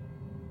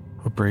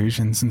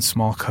 Abrasions and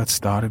small cuts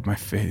dotted my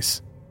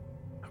face,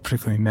 a a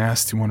particularly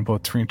nasty one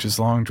about 3 inches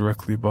long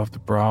directly above the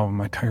brow of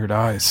my tired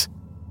eyes.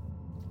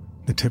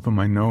 The tip of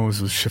my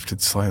nose was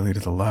shifted slightly to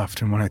the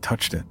left, and when I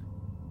touched it,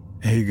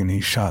 agony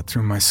shot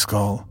through my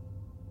skull.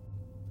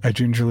 I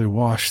gingerly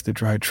washed the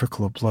dry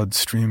trickle of blood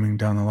streaming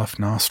down the left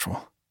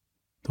nostril,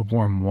 the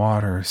warm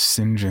water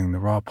singeing the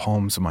raw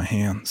palms of my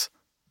hands.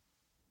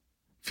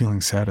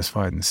 Feeling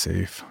satisfied and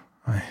safe,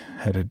 I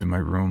headed to my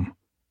room.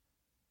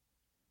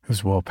 It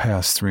was well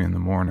past 3 in the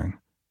morning,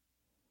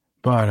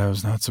 but I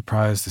was not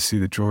surprised to see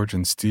that George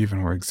and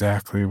Stephen were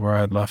exactly where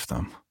I had left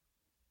them,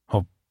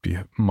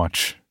 albeit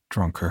much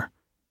drunker.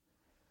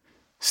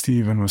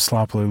 Stephen was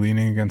sloppily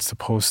leaning against the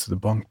post of the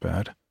bunk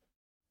bed,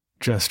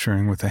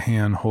 gesturing with a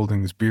hand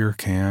holding his beer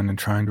can and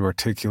trying to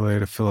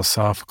articulate a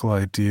philosophical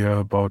idea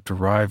about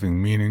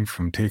deriving meaning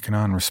from taking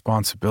on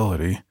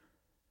responsibility.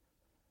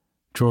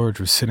 George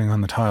was sitting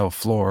on the tile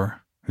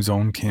floor, his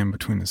own can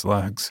between his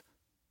legs,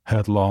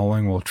 head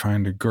lolling while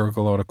trying to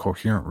gurgle out a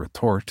coherent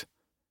retort.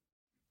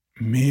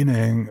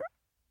 Meaning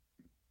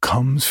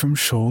comes from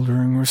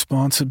shouldering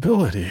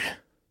responsibility,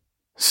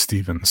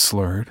 Stephen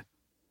slurred.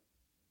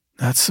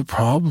 That's the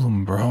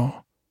problem,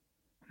 bro.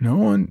 No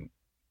one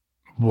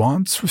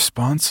wants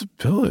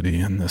responsibility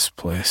in this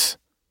place.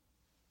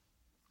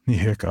 He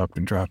hiccuped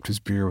and dropped his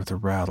beer with a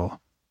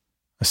rattle,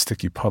 a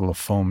sticky puddle of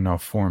foam now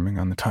forming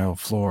on the tile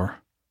floor.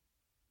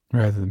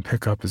 Rather than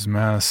pick up his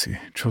mess, he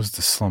chose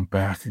to slump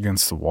back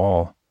against the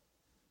wall.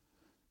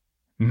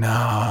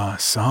 Nah,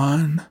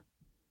 son,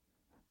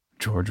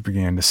 George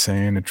began to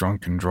say in a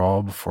drunken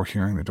drawl before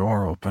hearing the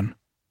door open.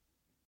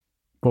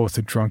 Both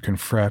the drunken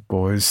frat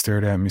boys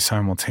stared at me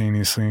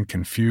simultaneously in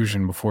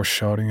confusion before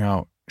shouting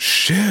out,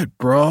 "Shit,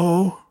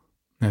 bro!"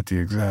 at the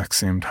exact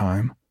same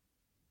time.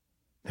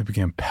 They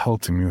began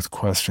pelting me with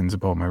questions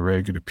about my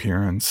ragged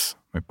appearance,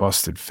 my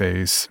busted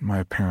face, and my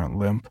apparent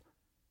limp.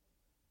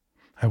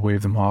 I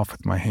waved them off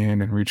with my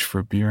hand and reached for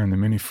a beer in the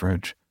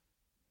mini-fridge.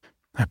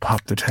 I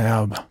popped the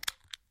tab,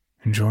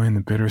 enjoying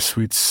the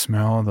bittersweet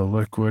smell of the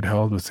liquid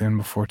held within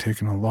before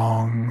taking a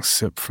long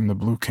sip from the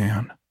blue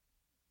can.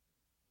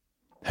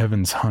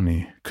 Heaven's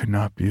honey could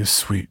not be as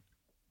sweet.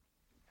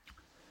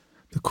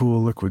 The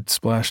cool liquid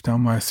splashed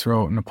down my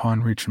throat and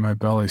upon reaching my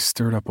belly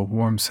stirred up a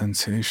warm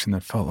sensation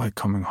that felt like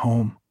coming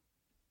home.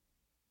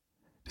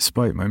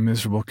 Despite my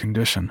miserable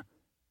condition,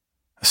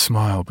 a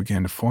smile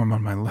began to form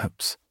on my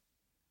lips.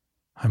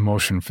 I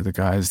motioned for the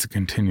guys to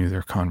continue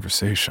their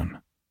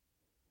conversation.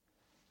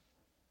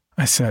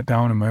 I sat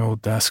down in my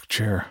old desk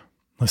chair,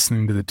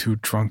 listening to the two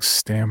drunks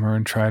stammer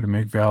and try to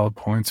make valid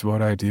points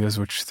about ideas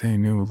which they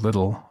knew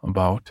little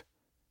about.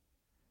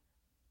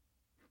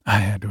 I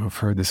had to have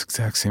heard this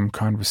exact same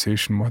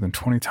conversation more than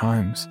 20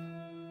 times.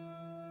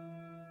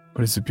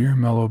 But as the beer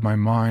mellowed my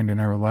mind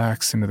and I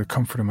relaxed into the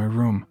comfort of my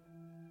room,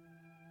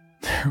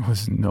 there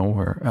was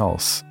nowhere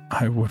else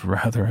I would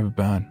rather have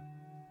been.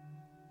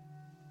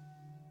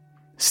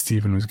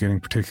 Stephen was getting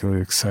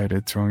particularly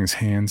excited, throwing his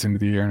hands into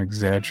the air in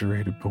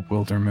exaggerated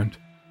bewilderment.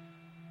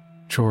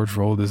 George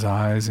rolled his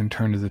eyes and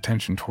turned his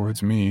attention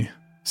towards me,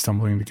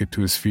 stumbling to get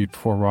to his feet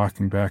before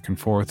rocking back and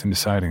forth and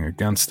deciding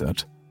against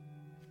it.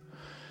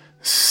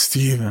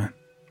 Stephen,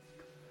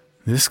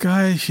 this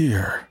guy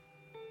here,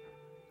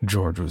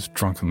 George was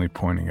drunkenly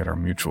pointing at our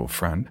mutual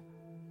friend,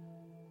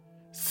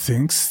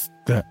 thinks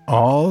that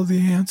all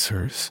the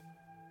answers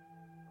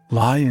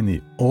lie in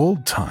the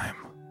old time.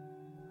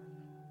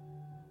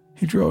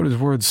 He drew out his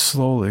words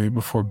slowly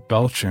before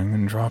belching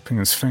and dropping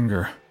his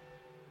finger.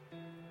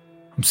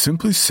 I'm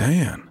simply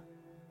saying.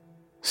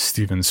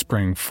 Stephen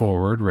sprang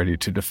forward, ready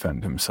to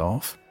defend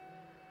himself.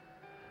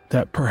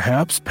 That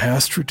perhaps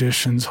past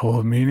traditions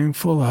hold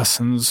meaningful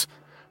lessons,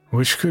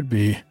 which could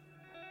be...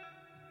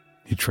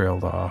 He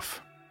trailed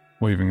off,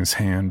 waving his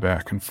hand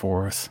back and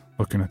forth,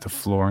 looking at the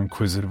floor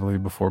inquisitively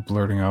before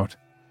blurting out,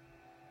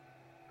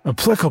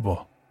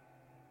 Applicable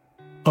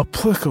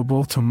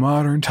to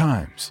modern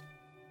times.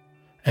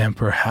 And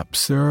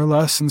perhaps there are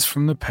lessons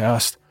from the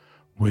past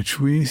which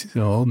we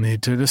still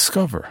need to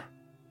discover.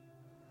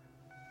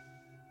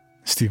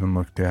 Stephen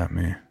looked at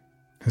me,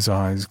 his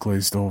eyes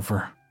glazed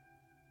over.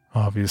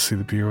 Obviously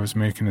the beer was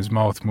making his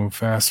mouth move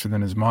faster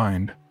than his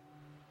mind.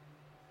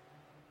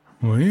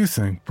 What do you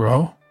think,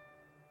 bro?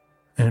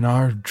 In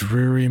our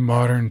dreary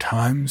modern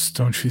times,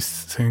 don't you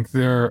think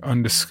there are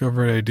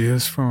undiscovered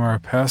ideas from our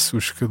past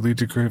which could lead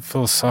to great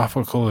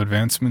philosophical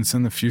advancements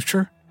in the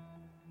future?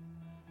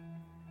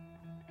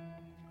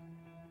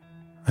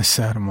 I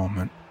sat a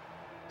moment,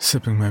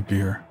 sipping my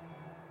beer.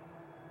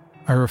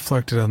 I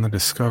reflected on the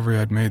discovery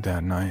I'd made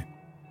that night,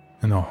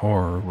 and the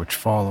horror which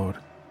followed.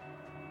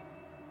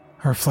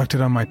 I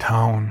reflected on my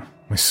town,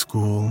 my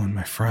school, and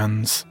my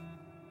friends.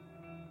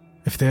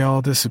 If they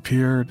all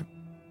disappeared,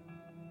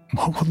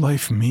 what would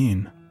life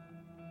mean?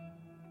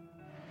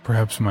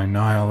 Perhaps my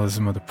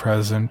nihilism of the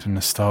present and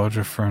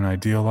nostalgia for an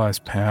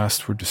idealized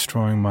past were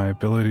destroying my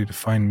ability to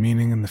find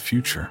meaning in the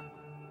future.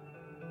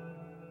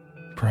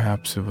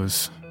 Perhaps it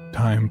was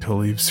time to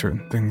leave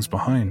certain things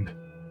behind.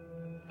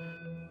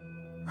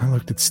 I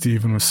looked at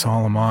Stephen with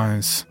solemn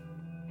eyes.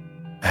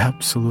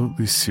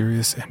 absolutely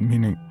serious and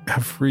meaning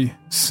every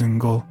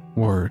single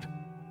word.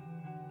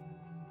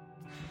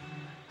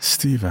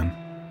 Stephen,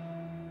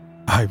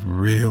 I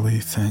really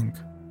think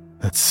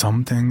that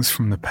some things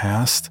from the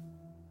past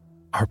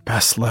are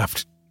best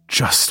left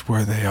just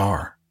where they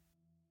are.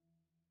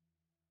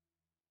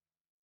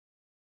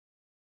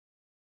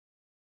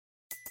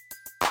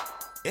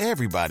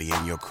 Everybody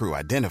in your crew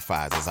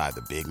identifies as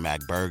either Big Mac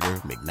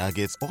Burger,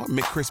 McNuggets, or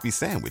McCrispy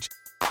Sandwich.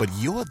 But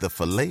you're the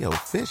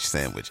Filet-O-Fish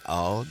Sandwich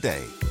all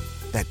day.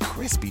 That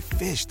crispy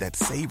fish, that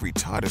savory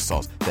tartar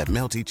sauce, that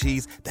melty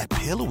cheese, that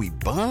pillowy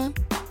bun.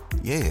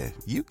 Yeah,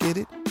 you get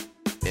it.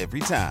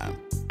 Every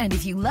time. And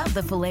if you love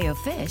the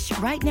Filet-O-Fish,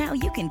 right now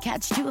you can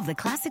catch 2 of the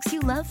classics you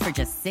love for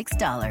just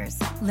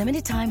 $6.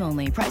 Limited time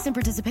only. Price and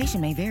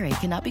participation may vary.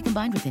 Cannot be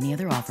combined with any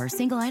other offer.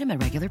 Single item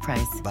at regular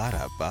price.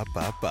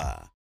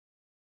 Ba-da-ba-ba-ba.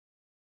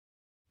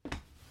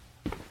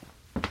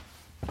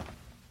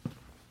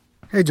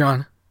 Hey,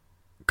 John.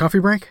 Coffee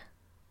break?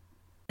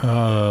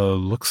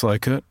 Looks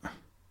like it.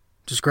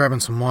 Just grabbing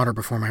some water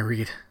before my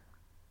read.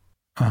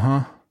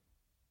 Uh-huh.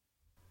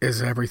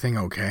 Is everything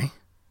okay?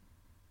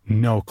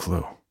 No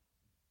clue.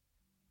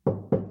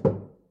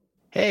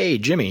 Hey,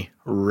 Jimmy,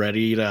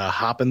 ready to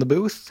hop in the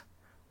booth?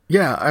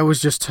 Yeah, I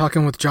was just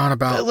talking with John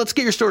about... Let's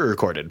get your story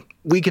recorded.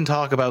 We can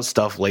talk about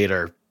stuff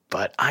later,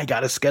 but I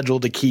got a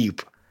schedule to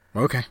keep.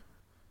 Okay.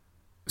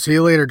 See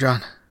you later,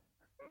 John.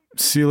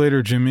 See you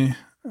later, Jimmy.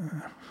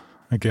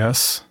 I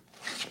guess.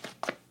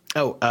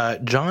 Oh,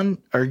 John,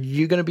 are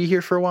you going to be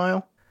here for a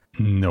while?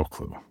 No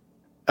clue.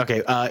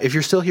 Okay, if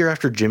you're still here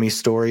after Jimmy's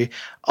story,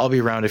 I'll be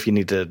around if you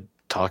need to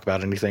talk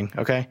about anything,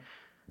 okay?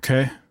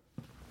 Okay.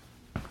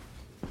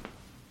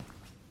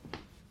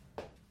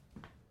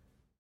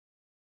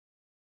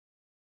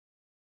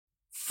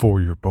 For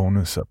your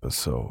bonus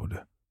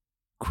episode,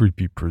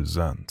 Creepy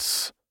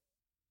presents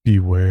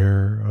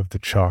Beware of the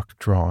Chalk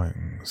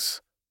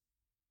Drawings,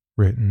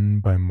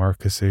 written by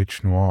Marcus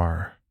H.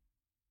 Noir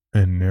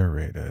and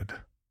narrated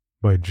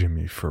by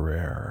Jimmy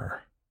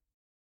Ferrer.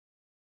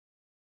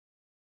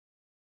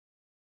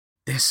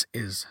 This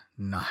is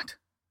not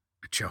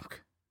a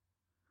joke.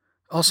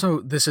 Also,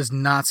 this is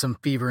not some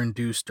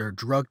fever-induced or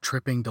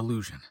drug-tripping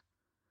delusion.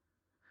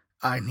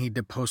 I need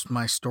to post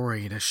my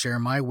story to share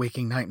my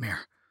waking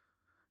nightmare,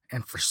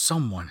 and for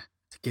someone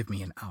to give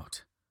me an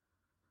out.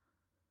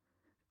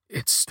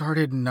 It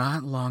started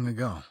not long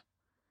ago.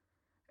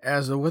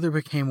 As the weather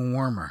became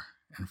warmer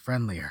and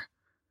friendlier,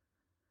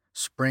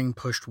 spring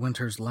pushed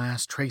winter's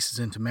last traces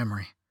into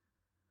memory.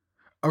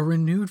 A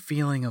renewed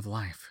feeling of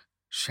life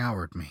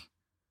showered me.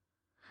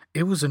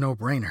 It was a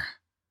no-brainer.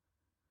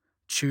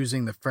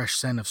 Choosing the fresh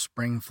scent of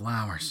spring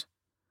flowers,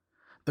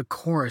 the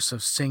chorus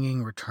of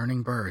singing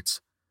returning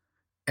birds,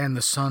 and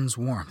the sun's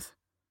warmth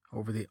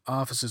over the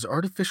office's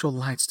artificial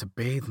lights to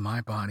bathe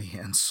my body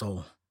and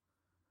soul.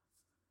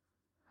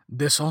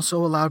 This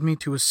also allowed me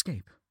to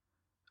escape,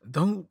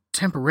 though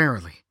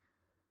temporarily,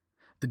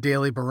 the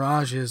daily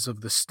barrages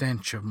of the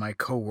stench of my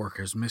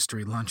coworkers'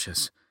 mystery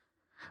lunches,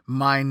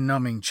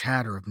 mind-numbing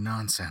chatter of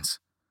nonsense,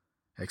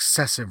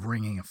 excessive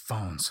ringing of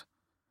phones,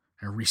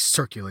 and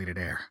recirculated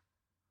air.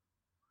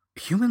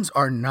 Humans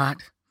are not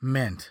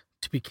meant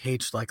to be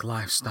caged like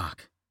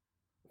livestock.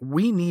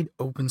 We need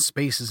open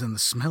spaces and the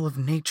smell of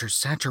nature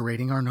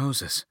saturating our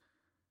noses.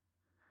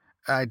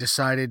 I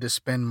decided to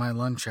spend my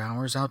lunch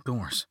hours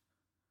outdoors,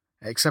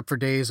 except for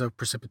days of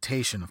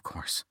precipitation, of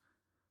course.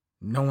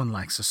 No one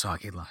likes a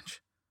soggy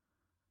lunch.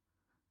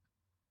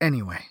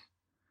 Anyway,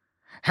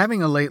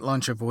 having a late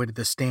lunch avoided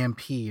the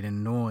stampede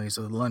and noise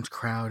of the lunch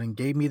crowd and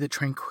gave me the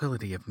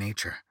tranquility of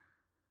nature.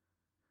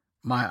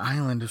 My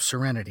island of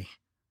serenity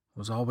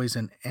was always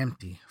an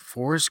empty,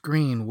 forest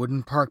green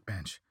wooden park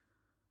bench,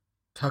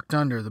 tucked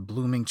under the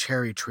blooming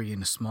cherry tree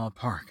in a small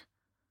park,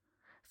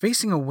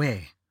 facing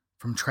away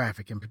from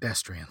traffic and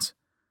pedestrians.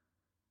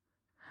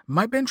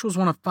 My bench was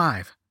one of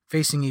 5,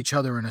 facing each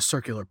other in a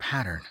circular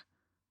pattern.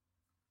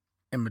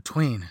 In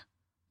between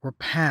were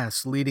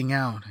paths leading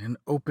out and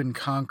open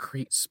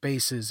concrete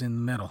spaces in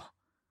the middle.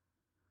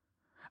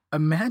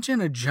 Imagine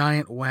a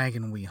giant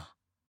wagon wheel.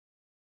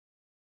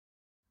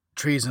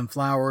 Trees and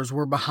flowers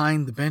were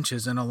behind the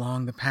benches and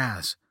along the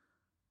paths,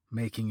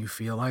 making you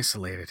feel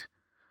isolated,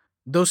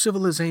 though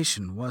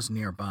civilization was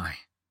nearby.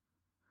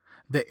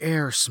 The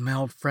air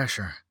smelled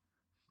fresher,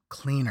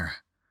 cleaner,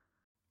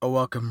 a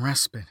welcome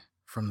respite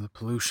from the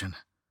pollution,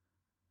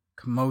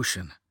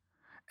 commotion,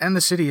 and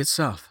the city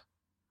itself.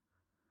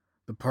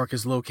 The park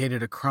is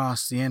located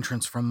across the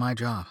entrance from my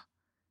job.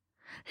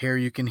 Here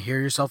you can hear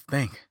yourself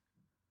think.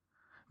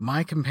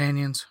 My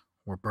companions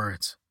were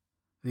birds,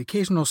 the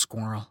occasional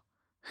squirrel,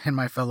 and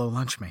my fellow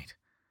lunchmate.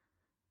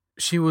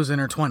 She was in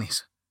her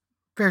 20s,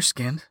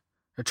 fair-skinned,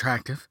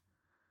 attractive,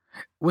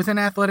 with an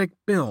athletic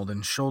build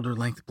and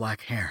shoulder-length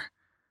black hair,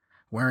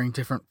 wearing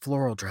different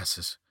floral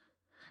dresses,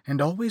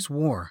 and always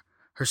wore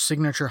her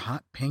signature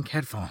hot pink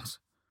headphones.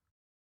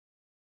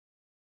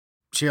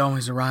 She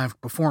always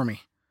arrived before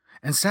me,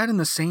 and sat in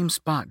the same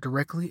spot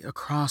directly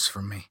across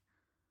from me.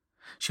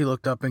 She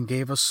looked up and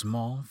gave a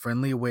small,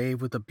 friendly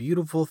wave with a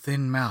beautiful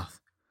thin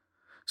mouth,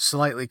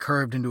 slightly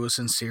curved into a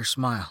sincere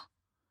smile.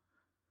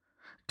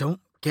 Don't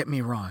get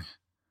me wrong.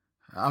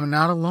 I'm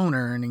not a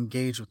loner and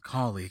engaged with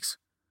colleagues.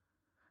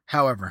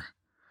 However,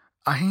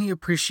 I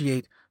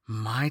appreciate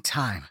my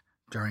time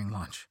during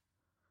lunch.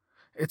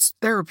 It's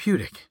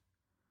therapeutic.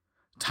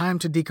 Time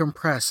to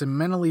decompress and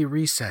mentally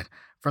reset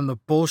from the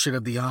bullshit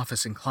of the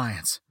office and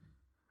clients.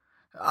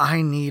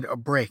 I need a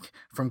break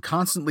from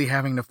constantly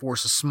having to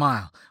force a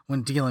smile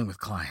when dealing with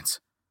clients,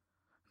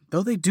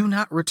 though they do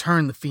not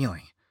return the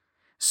feeling,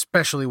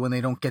 especially when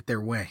they don't get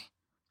their way.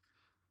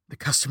 The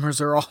customers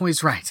are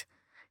always right.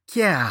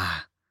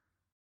 Yeah.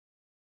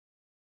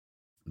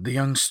 The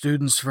young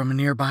students from a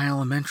nearby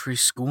elementary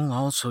school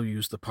also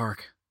used the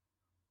park.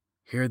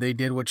 Here they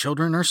did what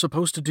children are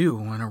supposed to do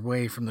when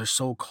away from their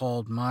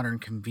so-called modern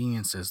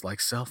conveniences like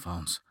cell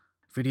phones,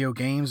 video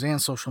games,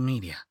 and social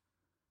media.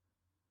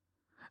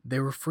 They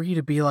were free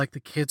to be like the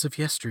kids of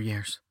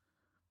yesteryears.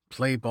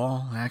 Play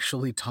ball,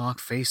 actually talk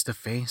face to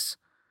face,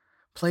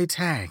 play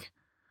tag,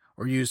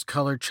 or use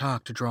colored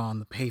chalk to draw on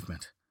the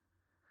pavement.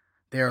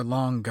 They are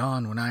long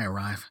gone when I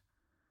arrive,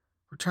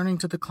 returning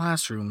to the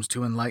classrooms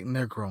to enlighten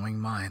their growing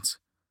minds.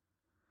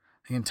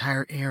 The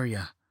entire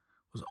area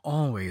was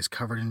always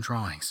covered in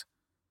drawings.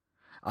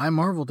 I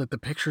marveled at the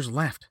pictures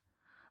left,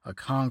 a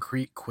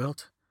concrete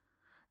quilt,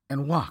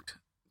 and walked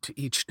to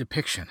each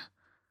depiction,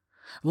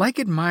 like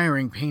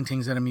admiring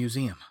paintings at a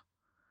museum.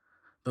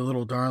 The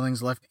little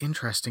darlings left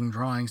interesting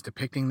drawings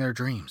depicting their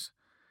dreams,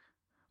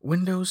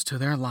 windows to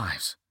their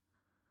lives,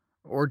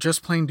 or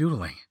just plain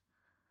doodling.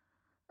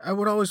 I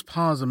would always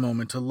pause a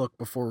moment to look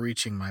before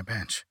reaching my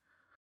bench.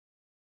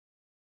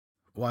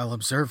 While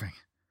observing,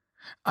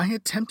 I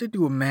attempted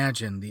to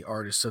imagine the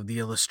artists of the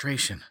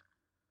illustration.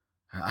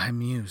 I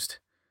mused,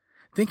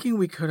 thinking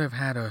we could have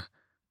had a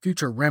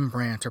future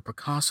Rembrandt or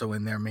Picasso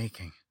in their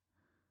making.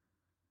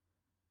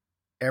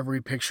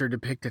 Every picture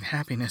depicted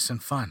happiness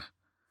and fun,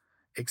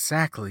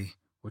 exactly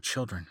what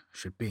children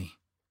should be.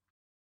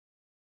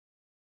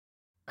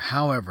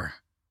 However,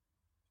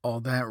 all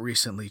that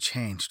recently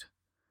changed.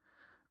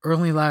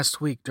 Early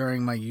last week,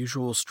 during my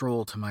usual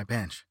stroll to my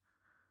bench,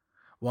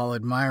 while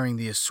admiring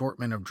the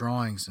assortment of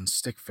drawings and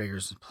stick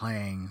figures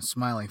playing,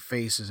 smiling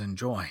faces, and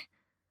joy,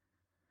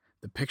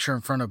 the picture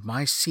in front of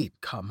my seat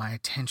caught my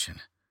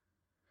attention.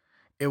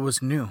 It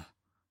was new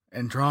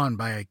and drawn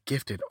by a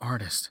gifted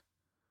artist.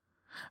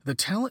 The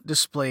talent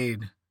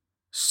displayed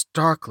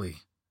starkly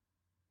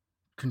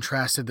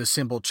contrasted the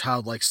simple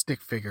childlike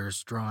stick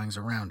figures drawings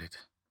around it.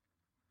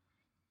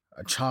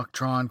 A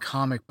chalk-drawn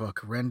comic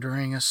book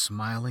rendering a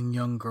smiling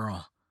young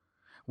girl,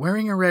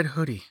 wearing a red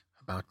hoodie,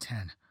 about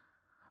 10,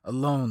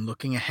 alone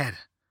looking ahead,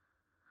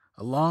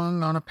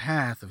 along on a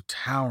path of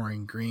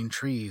towering green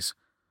trees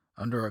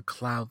under a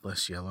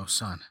cloudless yellow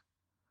sun.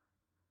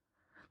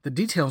 The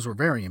details were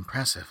very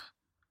impressive.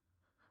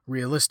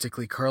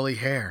 Realistically curly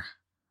hair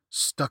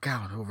stuck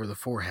out over the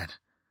forehead.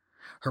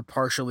 Her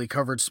partially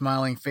covered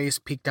smiling face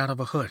peeked out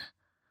of a hood,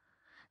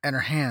 and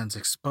her hands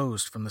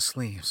exposed from the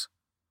sleeves.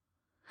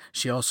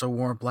 She also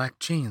wore black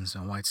jeans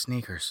and white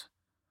sneakers.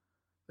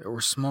 There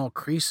were small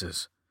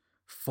creases,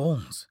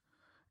 folds,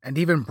 and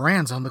even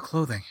brands on the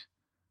clothing.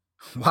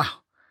 Wow!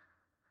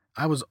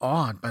 I was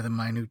awed by the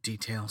minute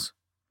details.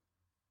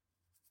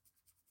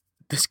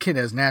 This kid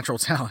has natural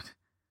talent.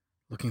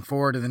 Looking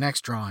forward to the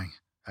next drawing,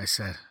 I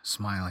said,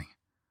 smiling.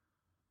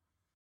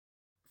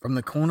 From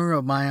the corner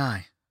of my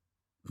eye,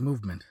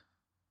 movement.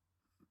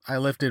 I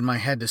lifted my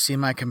head to see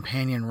my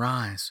companion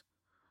rise,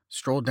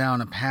 stroll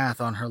down a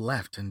path on her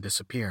left, and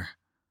disappear.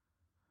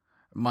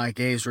 My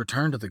gaze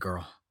returned to the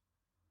girl,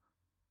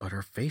 but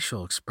her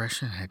facial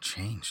expression had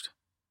changed.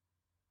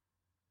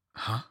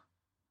 Huh?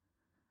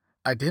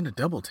 I did a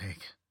double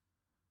take.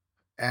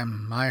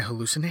 Am I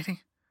hallucinating?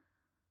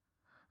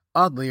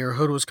 Oddly, her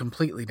hood was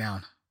completely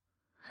down,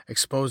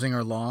 exposing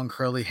her long,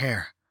 curly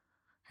hair,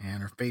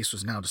 and her face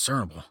was now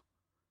discernible.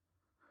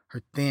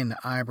 Her thin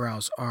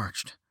eyebrows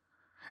arched,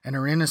 and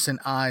her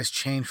innocent eyes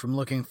changed from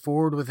looking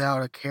forward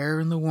without a care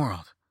in the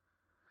world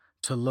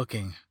to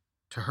looking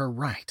to her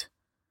right,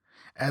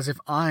 as if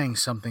eyeing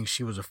something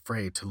she was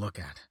afraid to look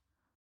at.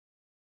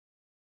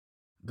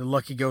 The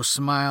Lucky Ghost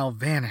smile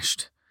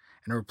vanished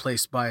and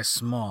replaced by a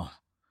small,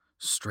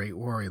 straight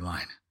worry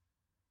line.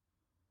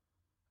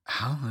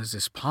 How is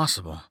this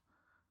possible?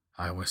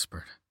 I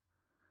whispered.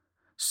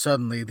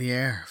 Suddenly the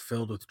air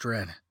filled with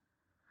dread,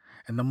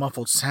 and the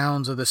muffled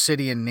sounds of the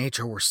city and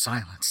nature were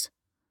silenced.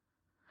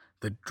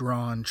 The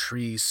drawn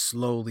trees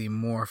slowly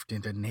morphed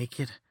into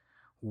naked,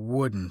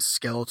 wooden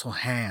skeletal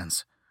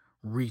hands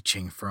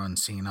reaching for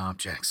unseen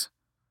objects.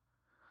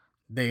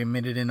 They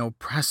emitted an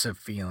oppressive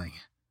feeling,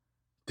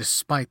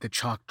 despite the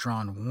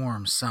chalk-drawn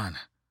warm sun.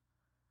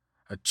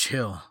 A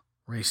chill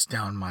raced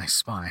down my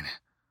spine,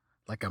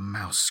 like a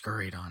mouse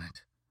scurried on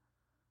it.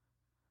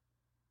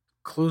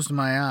 Closed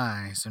my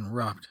eyes and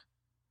rubbed,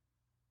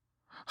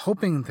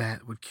 hoping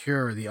that would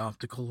cure the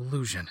optical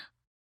illusion.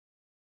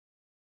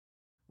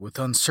 With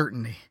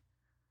uncertainty,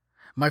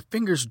 my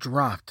fingers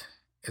dropped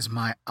as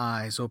my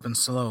eyes opened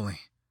slowly.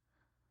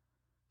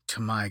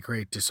 To my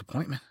great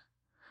disappointment,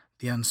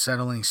 the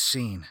unsettling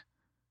scene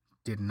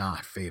did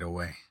not fade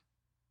away.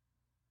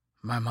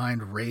 My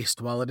mind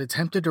raced while it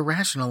attempted to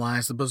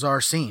rationalize the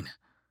bizarre scene.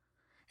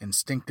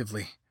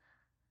 Instinctively,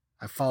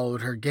 I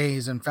followed her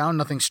gaze and found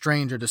nothing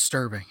strange or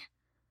disturbing.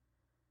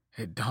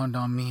 It dawned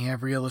on me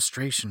every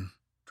illustration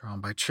drawn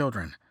by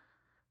children,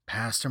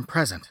 past and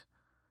present,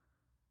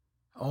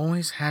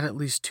 always had at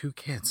least 2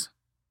 kids.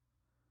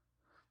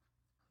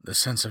 The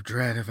sense of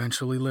dread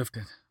eventually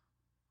lifted,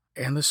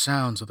 and the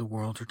sounds of the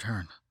world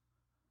returned.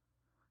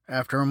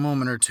 After a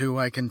moment or two,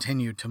 I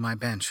continued to my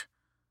bench,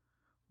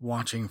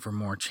 watching for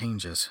more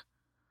changes,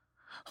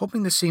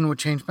 hoping the scene would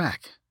change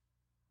back.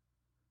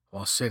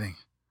 While sitting,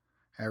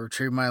 I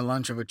retrieved my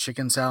lunch of a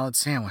chicken salad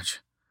sandwich,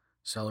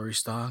 celery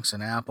stalks,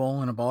 an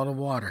apple, and a bottle of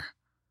water.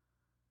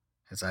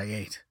 As I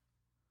ate,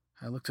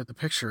 I looked at the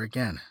picture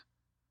again,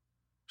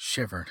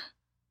 shivered,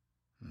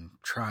 and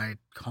tried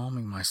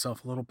calming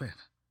myself a little bit.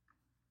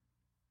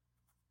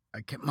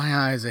 I kept my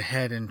eyes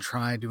ahead and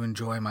tried to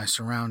enjoy my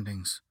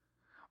surroundings,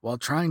 while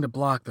trying to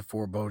block the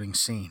foreboding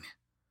scene.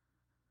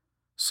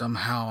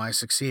 Somehow I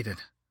succeeded.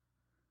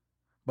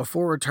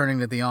 Before returning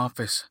to the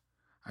office,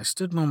 I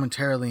stood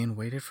momentarily and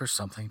waited for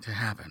something to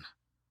happen.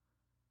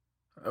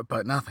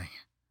 But nothing.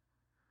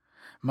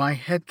 My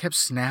head kept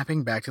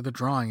snapping back to the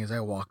drawing as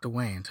I walked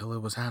away until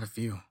it was out of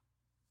view.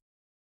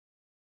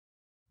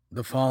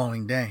 The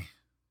following day,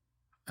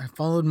 I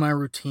followed my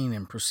routine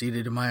and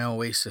proceeded to my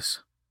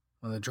oasis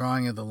when the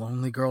drawing of the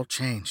lonely girl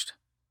changed.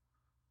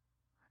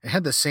 It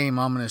had the same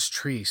ominous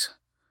trees,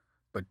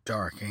 but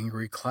dark,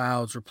 angry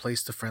clouds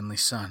replaced the friendly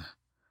sun,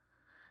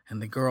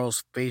 and the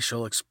girl's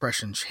facial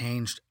expression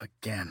changed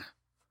again.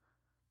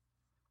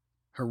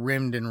 Her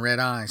rimmed and red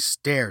eyes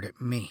stared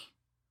at me,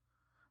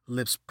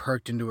 lips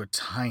perked into a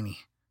tiny,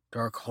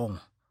 dark hole,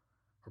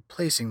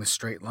 replacing the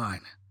straight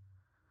line.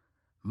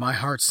 My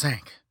heart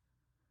sank,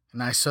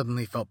 and I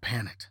suddenly felt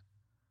panicked,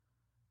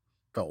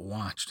 felt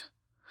watched,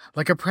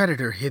 like a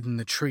predator hid in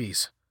the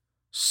trees,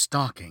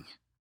 stalking.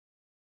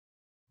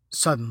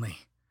 Suddenly,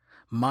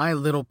 my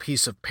little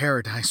piece of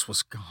paradise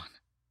was gone.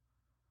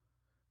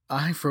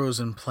 I froze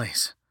in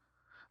place,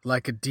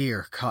 like a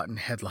deer caught in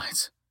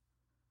headlights.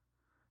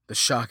 The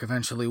shock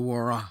eventually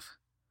wore off,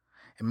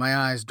 and my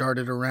eyes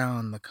darted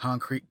around the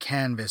concrete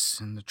canvas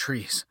and the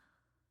trees,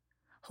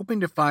 hoping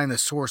to find the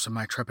source of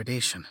my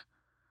trepidation,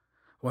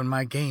 when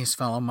my gaze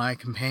fell on my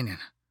companion.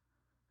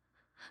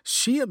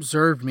 She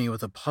observed me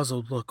with a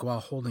puzzled look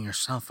while holding her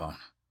cell phone.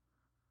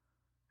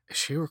 Is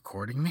she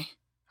recording me?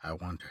 I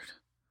wondered.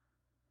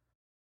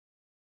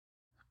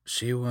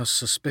 She was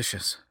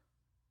suspicious.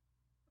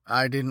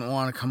 I didn't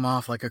want to come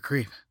off like a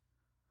creep,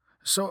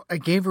 so I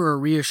gave her a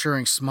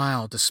reassuring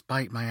smile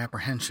despite my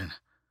apprehension.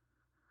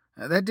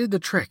 That did the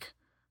trick,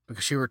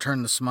 because she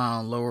returned the smile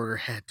and lowered her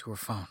head to her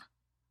phone.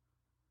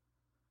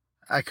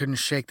 I couldn't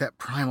shake that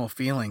primal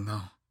feeling,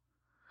 though.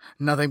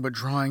 Nothing but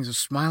drawings of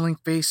smiling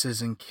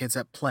faces and kids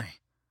at play.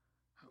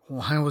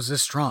 Why was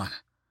this drawn?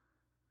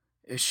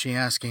 Is she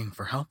asking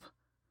for help?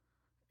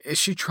 Is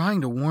she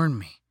trying to warn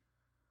me?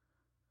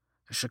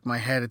 I shook my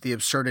head at the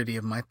absurdity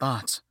of my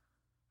thoughts.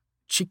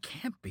 She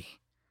can't be.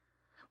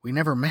 We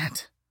never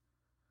met.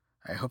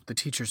 I hope the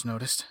teachers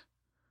noticed.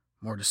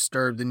 More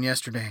disturbed than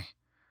yesterday,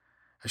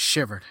 I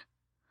shivered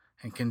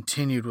and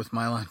continued with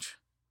my lunch.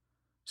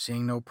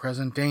 Seeing no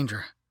present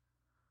danger,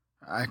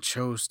 I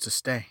chose to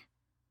stay,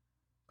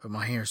 but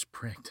my ears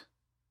pricked.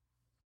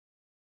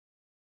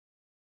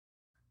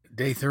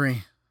 Day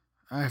 3,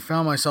 I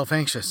found myself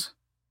anxious,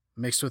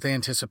 mixed with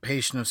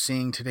anticipation of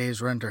seeing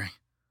today's rendering.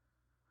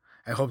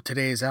 I hoped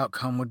today's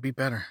outcome would be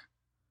better.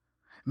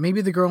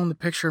 Maybe the girl in the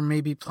picture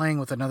may be playing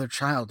with another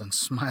child and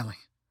smiling.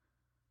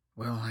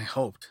 Well, I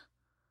hoped.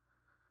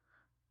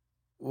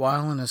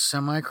 While in a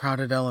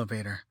semi-crowded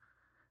elevator,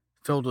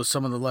 filled with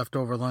some of the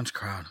leftover lunch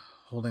crowd,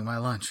 holding my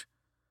lunch,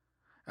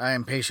 I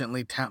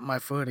impatiently tapped my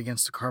foot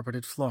against the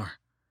carpeted floor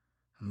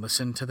and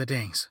listened to the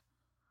dings.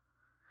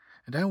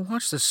 And I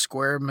watched the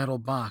square metal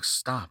box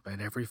stop at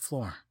every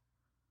floor.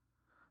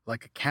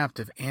 Like a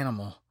captive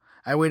animal,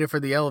 I waited for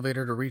the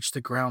elevator to reach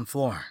the ground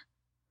floor.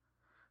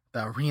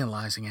 Without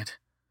realizing it,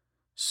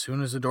 as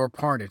soon as the door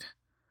parted,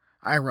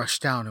 I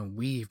rushed out and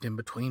weaved in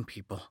between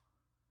people.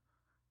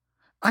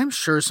 I'm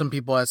sure some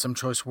people had some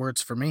choice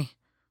words for me,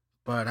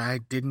 but I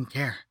didn't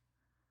care.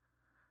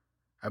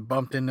 I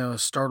bumped into a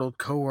startled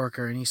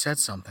coworker and he said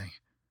something,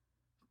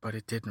 but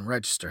it didn't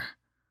register.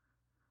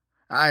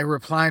 I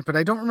replied, but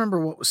I don't remember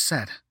what was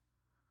said.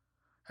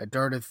 I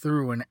darted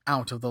through and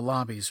out of the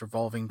lobby's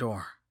revolving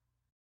door.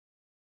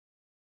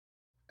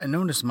 I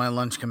noticed my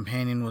lunch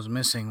companion was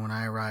missing when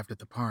I arrived at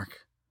the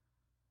park.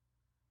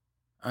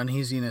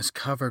 Uneasiness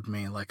covered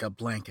me like a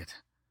blanket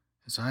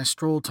as I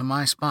strolled to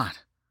my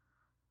spot.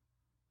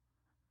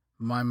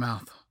 My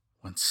mouth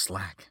went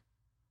slack,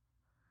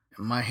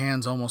 and my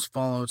hands almost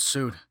followed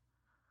suit,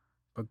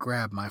 but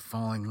grabbed my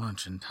falling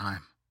lunch in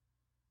time.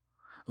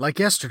 Like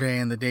yesterday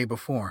and the day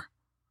before,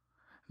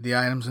 the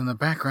items in the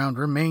background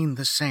remained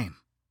the same,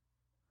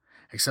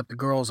 except the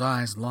girl's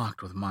eyes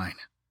locked with mine,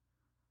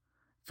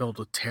 filled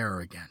with terror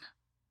again.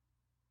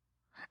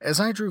 As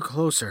I drew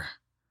closer,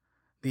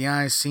 The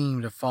eyes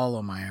seemed to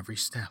follow my every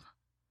step.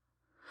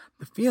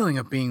 The feeling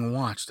of being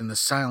watched and the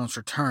silence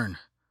returned,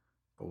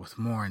 but with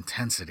more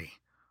intensity.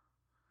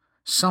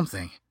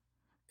 Something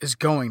is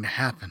going to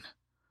happen,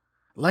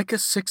 like a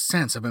sixth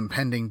sense of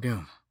impending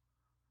doom.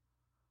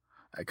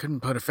 I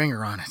couldn't put a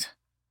finger on it.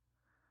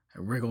 I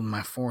wriggled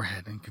my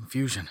forehead in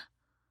confusion.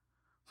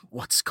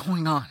 What's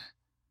going on?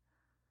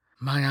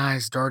 My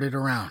eyes darted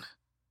around,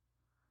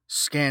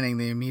 scanning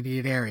the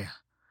immediate area,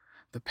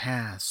 the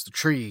paths, the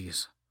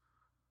trees,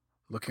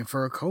 looking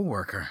for a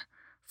coworker,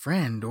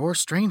 friend, or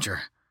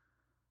stranger,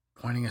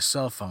 pointing a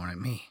cell phone at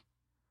me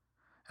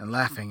and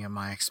laughing at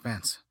my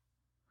expense.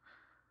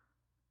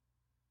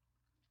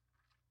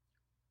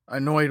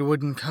 Annoyed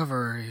wouldn't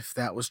cover if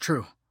that was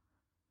true.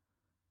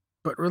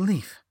 But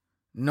relief,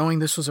 knowing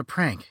this was a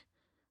prank,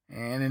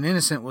 and an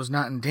innocent was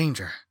not in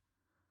danger.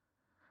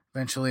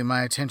 Eventually,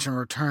 my attention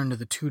returned to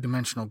the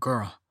two-dimensional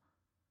girl.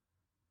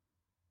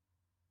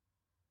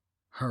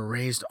 Her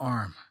raised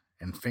arm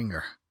and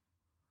finger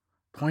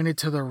pointed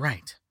to the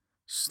right,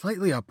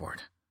 slightly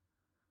upward.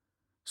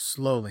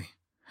 Slowly,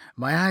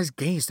 my eyes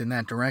gazed in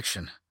that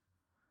direction,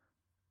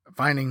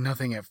 finding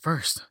nothing at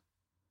first.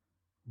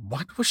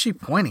 What was she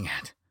pointing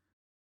at?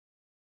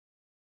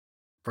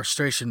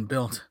 Frustration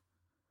built,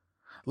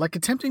 like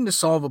attempting to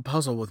solve a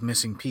puzzle with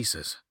missing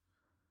pieces.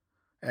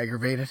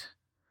 Aggravated,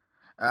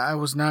 I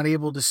was not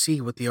able to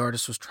see what the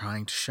artist was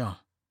trying to show.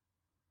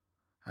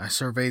 I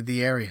surveyed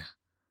the area.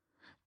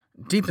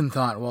 Deep in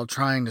thought while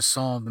trying to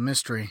solve the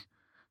mystery,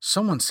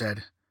 someone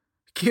said,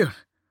 "Cute,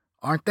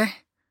 aren't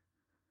they?"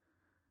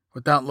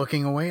 Without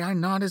looking away, I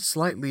nodded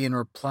slightly and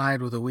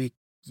replied with a weak,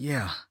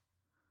 "Yeah."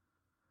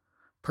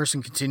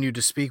 Person continued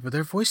to speak, but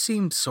their voice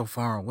seemed so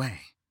far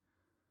away.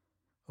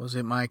 Was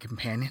it my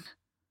companion?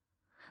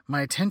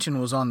 My attention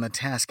was on the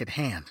task at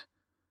hand.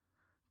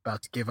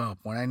 About to give up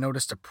when I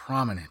noticed a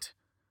prominent,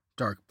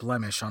 dark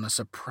blemish on a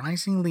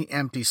surprisingly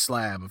empty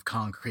slab of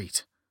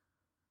concrete.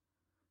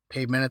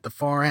 Pavement at the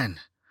far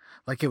end,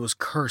 like it was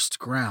cursed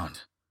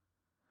ground.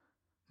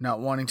 Not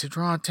wanting to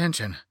draw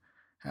attention,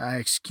 I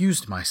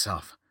excused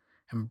myself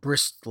and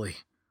briskly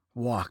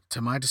walked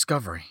to my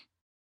discovery.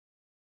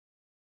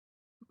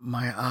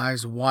 My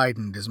eyes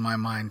widened as my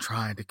mind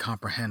tried to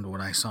comprehend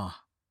what I saw.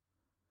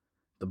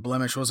 The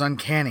blemish was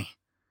uncanny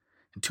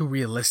and too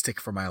realistic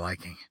for my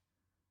liking.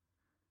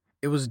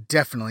 It was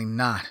definitely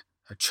not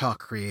a chalk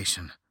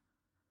creation.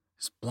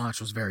 This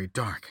blotch was very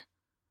dark,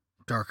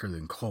 darker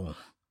than coal.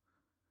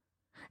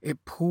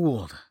 It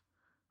pooled,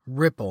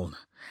 rippled,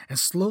 and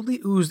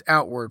slowly oozed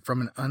outward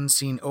from an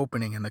unseen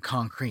opening in the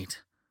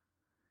concrete.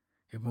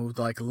 It moved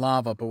like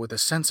lava, but with a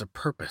sense of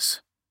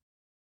purpose.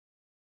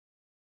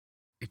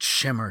 It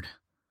shimmered,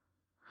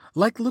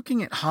 like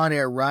looking at hot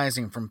air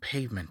rising from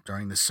pavement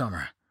during the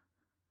summer.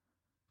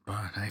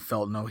 But I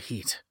felt no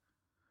heat.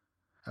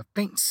 A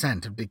faint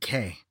scent of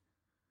decay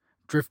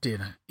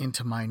drifted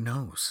into my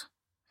nose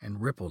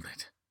and rippled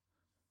it.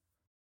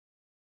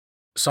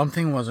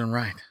 Something wasn't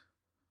right,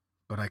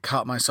 but I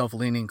caught myself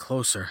leaning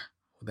closer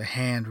with a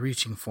hand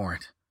reaching for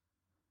it.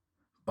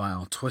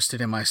 Bile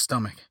twisted in my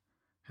stomach,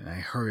 and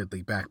I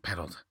hurriedly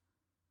backpedaled.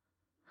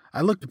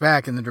 I looked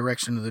back in the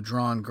direction of the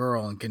drawn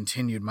girl and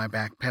continued my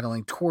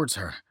backpedaling towards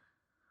her,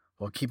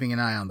 while keeping an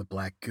eye on the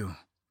black goo.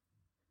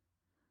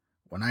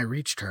 When I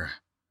reached her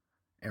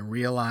and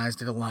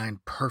realized it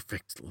aligned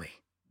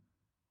perfectly.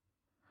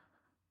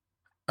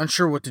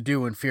 Unsure what to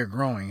do and fear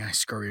growing, I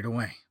scurried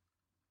away.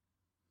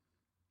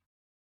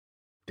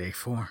 Day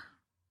 4.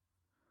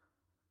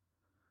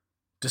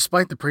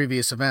 Despite the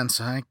previous events,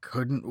 I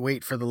couldn't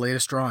wait for the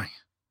latest drawing.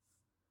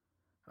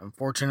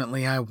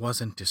 Unfortunately, I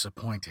wasn't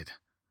disappointed.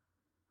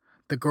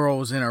 The girl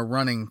was in a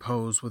running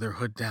pose with her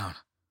hood down,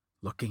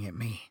 looking at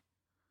me.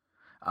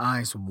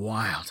 Eyes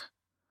wild,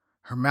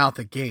 her mouth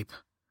agape,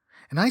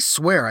 and I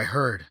swear I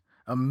heard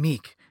a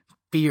meek,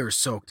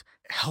 fear-soaked,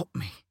 "Help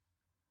me."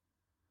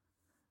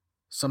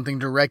 Something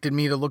directed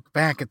me to look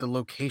back at the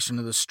location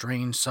of the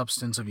strange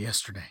substance of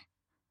yesterday.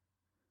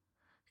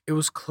 It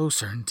was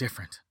closer and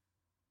different.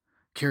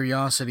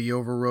 Curiosity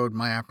overrode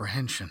my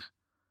apprehension.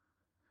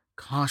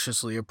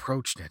 Cautiously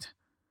approached it,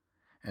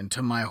 and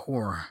to my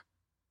horror,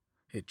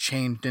 it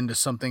changed into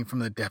something from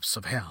the depths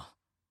of hell.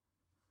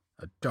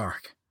 A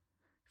dark,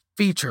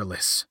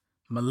 featureless,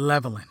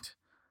 malevolent,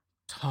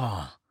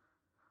 tall,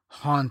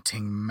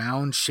 haunting,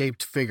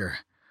 mound-shaped figure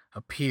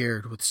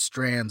appeared with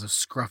strands of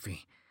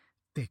scruffy,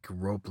 thick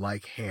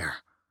rope-like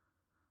hair,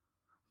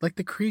 like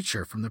the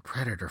creature from the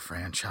Predator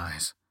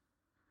franchise,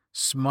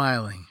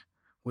 smiling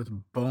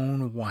with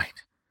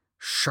bone-white,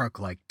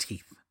 shark-like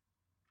teeth.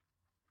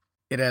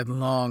 It had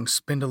long,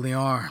 spindly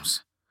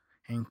arms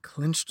and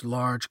clenched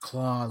large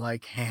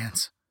claw-like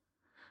hands,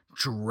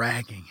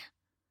 dragging,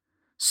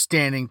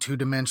 standing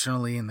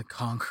two-dimensionally in the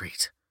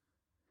concrete,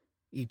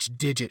 each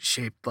digit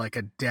shaped like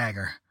a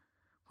dagger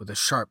with a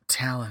sharp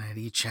talon at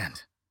each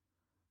end.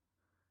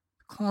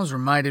 The claws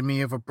reminded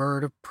me of a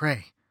bird of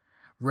prey,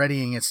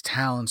 readying its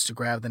talons to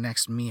grab the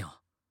next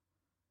meal.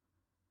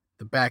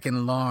 The back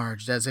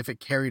enlarged as if it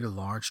carried a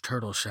large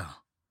turtle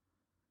shell.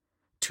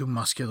 2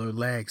 muscular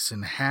legs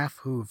and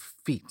half-hooved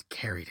feet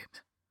carried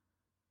it.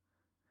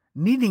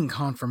 Needing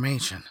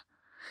confirmation,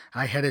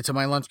 I headed to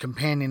my lunch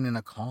companion in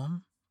a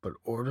calm but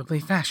orderly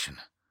fashion.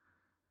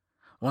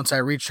 Once I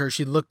reached her,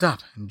 she looked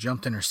up and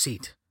jumped in her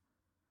seat.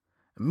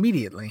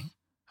 Immediately,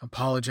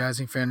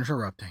 apologizing for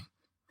interrupting,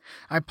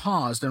 I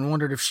paused and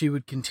wondered if she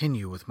would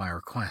continue with my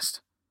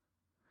request.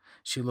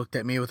 She looked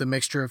at me with a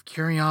mixture of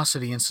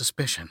curiosity and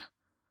suspicion.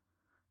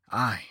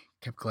 I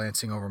kept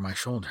glancing over my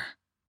shoulder.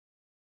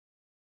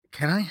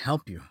 "Can I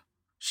help you?"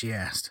 she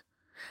asked,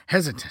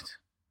 hesitant,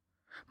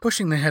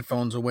 pushing the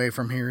headphones away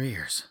from her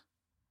ears.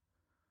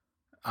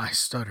 I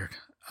stuttered.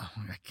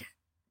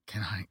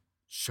 Can I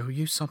show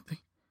you something?"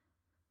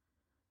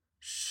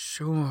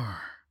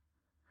 "Sure,"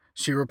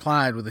 she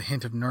replied with a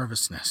hint of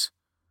nervousness.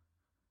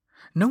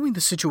 Knowing the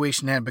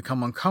situation had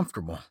become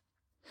uncomfortable,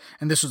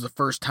 and this was the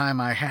first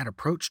time I had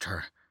approached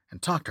her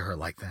and talked to her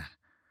like that,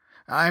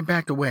 I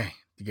backed away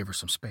to give her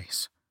some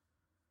space.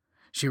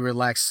 She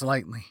relaxed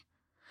slightly,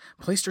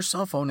 placed her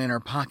cell phone in her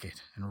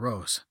pocket, and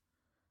rose.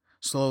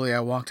 Slowly,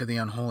 I walked to the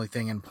unholy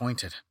thing and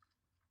pointed.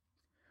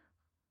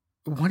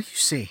 "What do you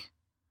see?"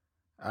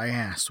 I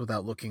asked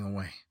without looking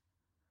away.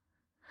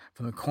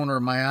 From the corner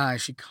of my eye,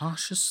 she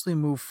cautiously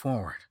moved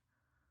forward,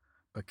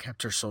 but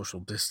kept her social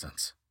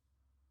distance.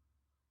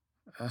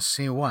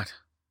 "See what?"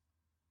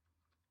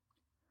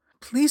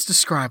 "Please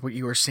describe what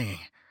you are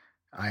seeing,"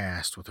 I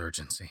asked with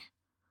urgency.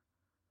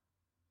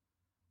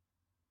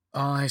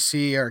 "All I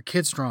see are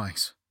kids'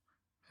 drawings.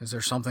 Is there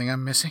something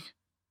I'm missing?"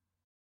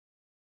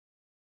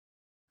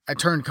 I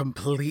turned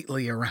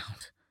completely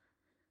around,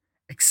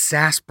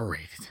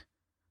 exasperated.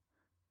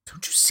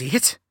 "Don't you see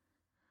it?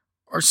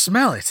 Or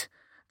smell it?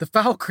 The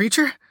foul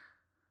creature?"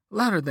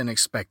 Louder than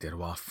expected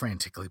while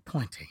frantically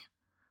pointing.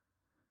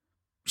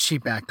 She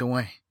backed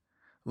away,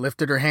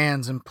 lifted her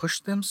hands and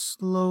pushed them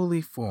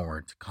slowly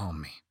forward to calm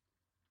me.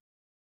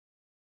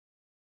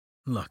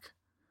 "Look,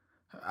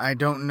 I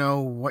don't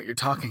know what you're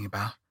talking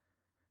about,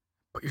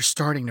 but you're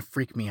starting to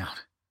freak me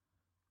out."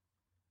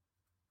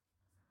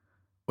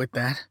 With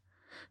that,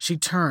 she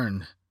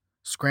turned,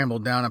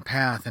 scrambled down a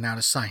path and out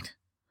of sight.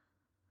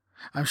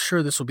 I'm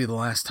sure this will be the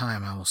last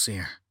time I will see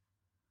her.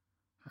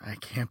 I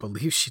can't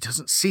believe she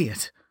doesn't see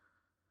it.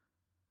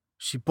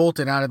 She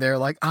bolted out of there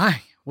like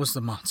I was the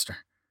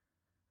monster.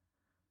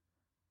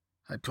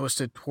 I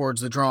twisted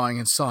towards the drawing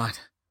and saw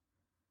it.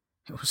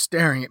 It was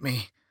staring at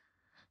me,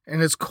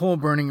 and its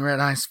coal-burning red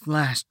eyes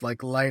flashed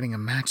like lighting a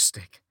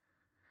matchstick.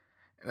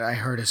 And I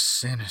heard a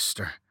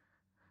sinister,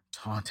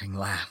 taunting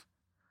laugh.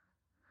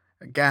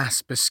 A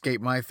gasp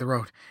escaped my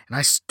throat, and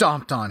I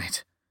stomped on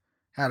it,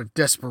 out of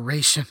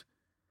desperation,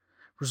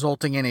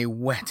 resulting in a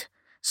wet,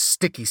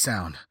 sticky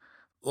sound,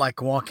 like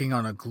walking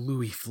on a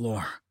gluey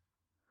floor.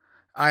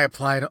 I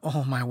applied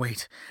all my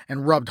weight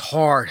and rubbed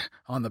hard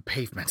on the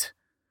pavement,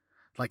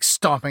 like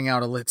stomping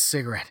out a lit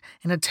cigarette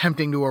and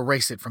attempting to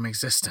erase it from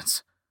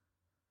existence.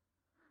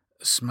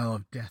 The smell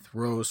of death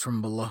rose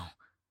from below,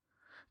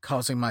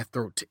 causing my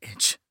throat to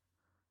itch.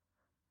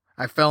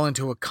 I fell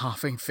into a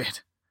coughing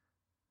fit.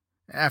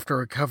 After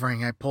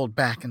recovering, I pulled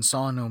back and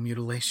saw no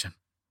mutilation.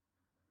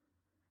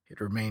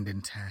 It remained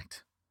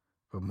intact,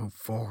 but moved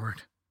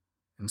forward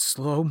in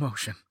slow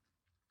motion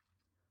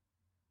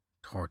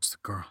towards the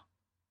girl.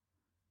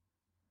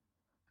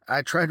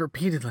 I tried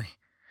repeatedly.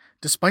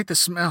 Despite the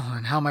smell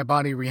and how my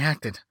body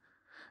reacted,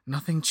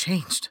 nothing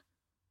changed.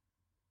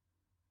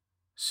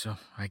 So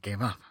I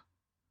gave up.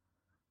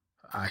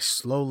 I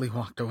slowly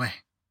walked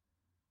away.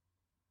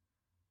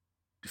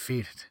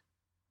 Defeated.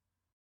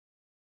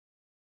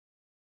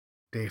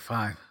 Day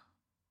 5.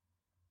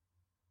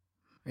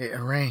 It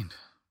rained.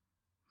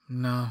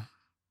 No.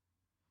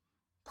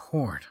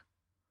 Poured.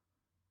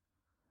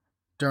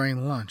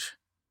 During lunch,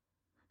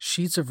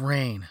 sheets of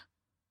rain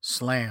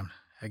slammed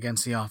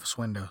against the office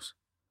windows.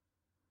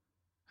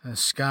 The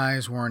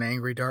skies were an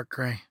angry dark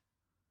gray.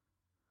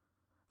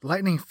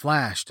 Lightning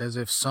flashed as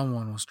if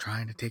someone was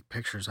trying to take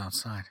pictures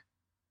outside.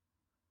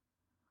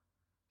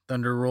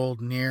 Thunder rolled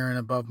near and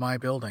above my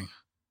building.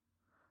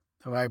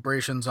 The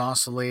vibrations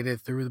oscillated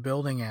through the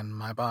building and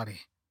my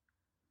body.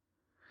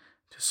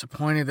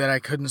 Disappointed that I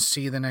couldn't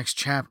see the next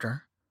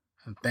chapter,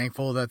 and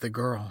thankful that the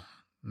girl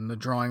in the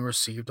drawing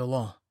received a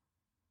lull.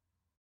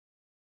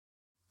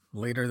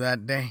 Later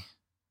that day,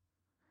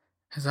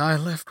 as I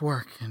left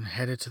work and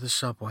headed to the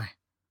subway,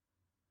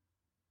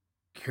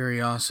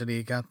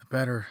 curiosity got the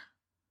better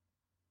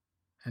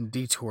and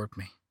detoured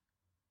me.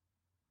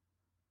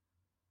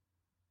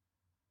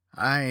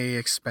 I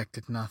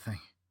expected nothing.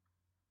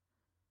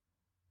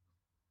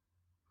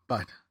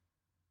 But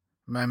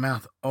my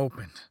mouth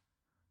opened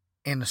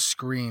and a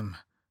scream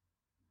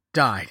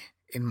died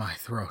in my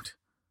throat.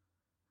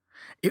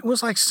 It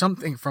was like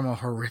something from a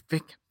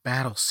horrific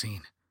battle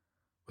scene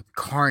with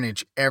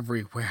carnage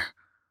everywhere.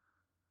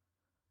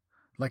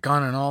 Like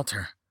on an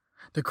altar,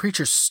 the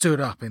creature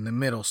stood up in the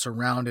middle,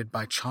 surrounded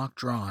by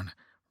chalk-drawn,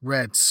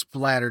 red,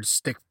 splattered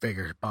stick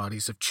figure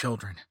bodies of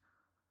children.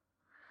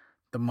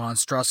 The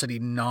monstrosity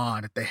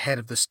gnawed at the head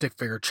of the stick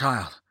figure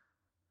child,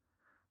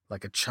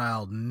 like a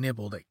child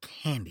nibbled at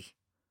candy,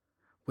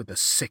 with a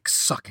sick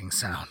sucking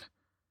sound,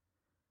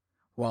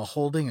 while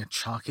holding a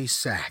chalky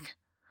sack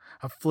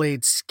of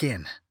flayed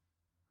skin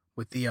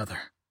with the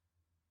other,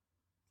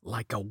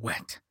 like a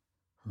wet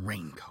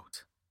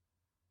raincoat.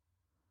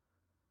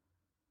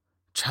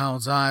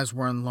 Child's eyes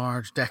were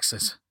enlarged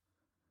X's.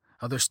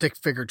 Other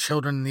stick-figure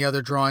children in the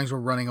other drawings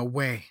were running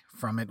away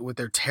from it with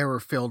their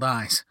terror-filled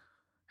eyes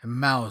and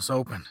mouths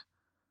open,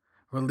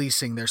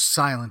 releasing their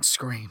silent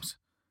screams.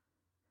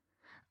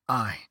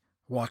 I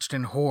watched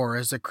in horror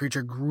as the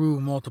creature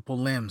grew multiple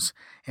limbs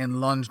and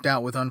lunged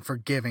out with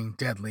unforgiving,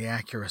 deadly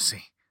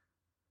accuracy.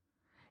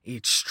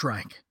 Each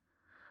strike,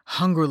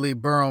 hungrily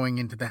burrowing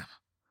into them,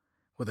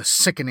 with a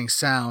sickening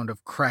sound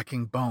of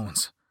cracking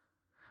bones,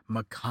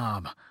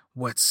 macabre,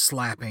 wet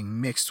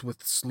slapping mixed with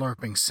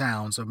slurping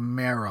sounds of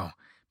marrow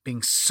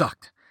being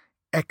sucked,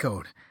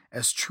 echoed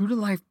as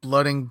true-to-life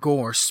blood and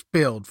gore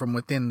spilled from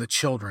within the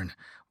children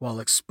while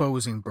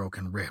exposing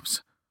broken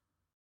ribs.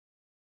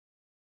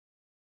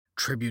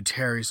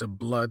 Tributaries of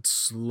blood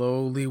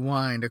slowly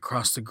wind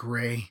across the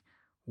gray,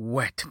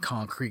 wet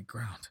concrete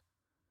ground.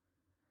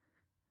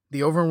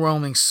 The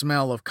overwhelming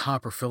smell of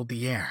copper filled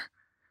the air.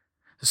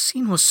 The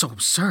scene was so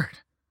absurd.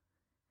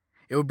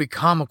 It would be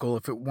comical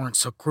if it weren't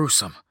so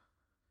gruesome.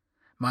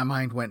 My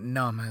mind went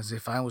numb as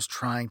if I was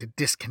trying to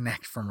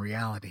disconnect from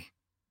reality.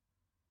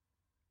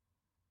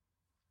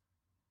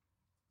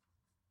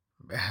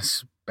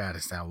 As bad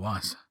as that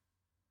was,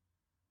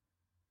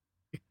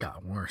 it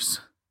got worse.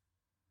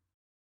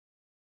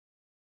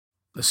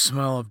 The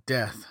smell of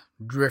death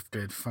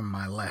drifted from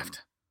my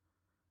left.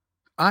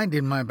 I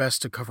did my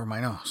best to cover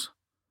my nose.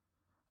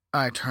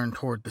 I turned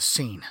toward the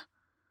scene,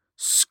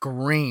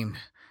 screamed,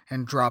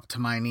 and dropped to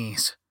my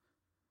knees.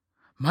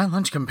 My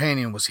lunch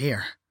companion was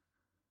here,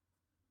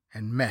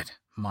 and met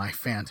my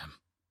phantom.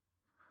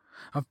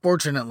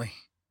 Unfortunately,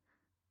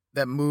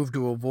 that move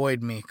to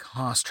avoid me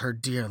cost her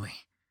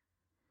dearly.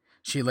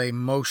 She lay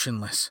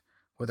motionless,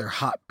 with her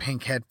hot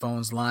pink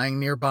headphones lying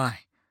nearby,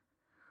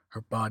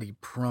 her body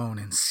prone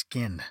and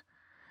skinned,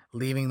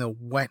 leaving the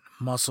wet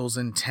muscles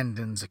and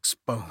tendons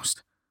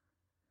exposed.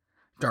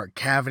 Dark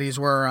cavities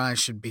where her eyes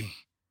should be,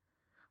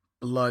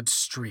 blood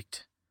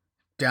streaked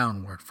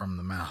downward from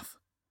the mouth.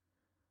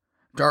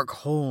 Dark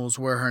holes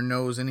where her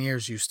nose and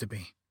ears used to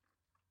be.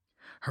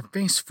 Her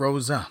face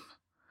froze up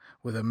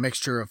with a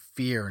mixture of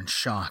fear and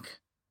shock.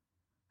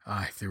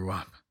 I threw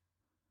up,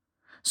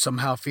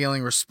 somehow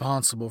feeling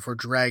responsible for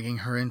dragging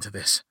her into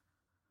this.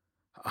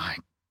 I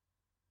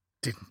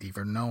didn't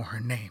even know her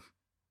name.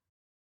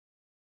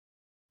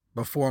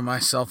 Before my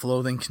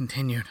self-loathing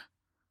continued,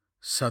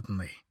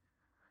 suddenly,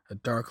 a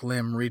dark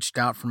limb reached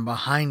out from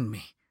behind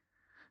me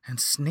and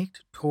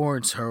snaked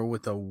towards her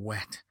with a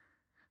wet,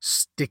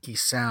 sticky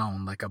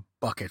sound like a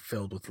bucket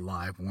filled with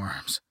live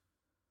worms.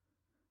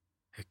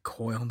 It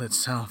coiled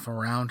itself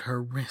around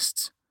her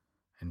wrists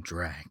and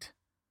dragged.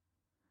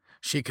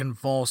 She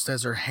convulsed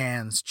as her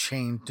hands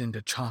changed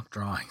into chalk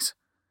drawings,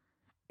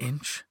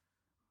 inch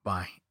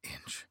by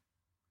inch.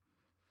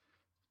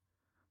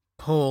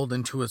 Pulled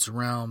into its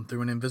realm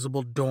through an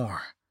invisible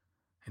door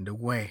and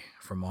away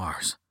from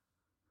ours.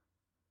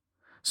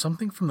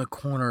 Something from the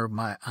corner of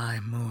my eye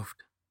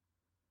moved.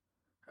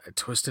 I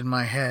twisted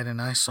my head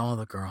and I saw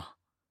the girl.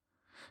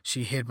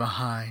 She hid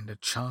behind a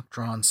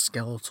chalk-drawn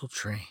skeletal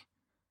tree,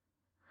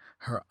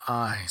 her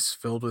eyes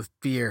filled with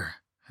fear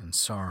and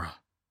sorrow.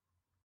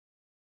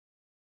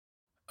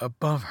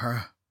 Above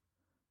her,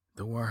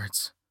 the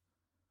words,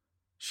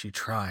 "She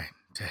tried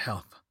to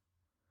help,"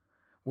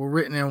 were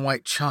written in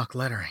white chalk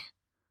lettering,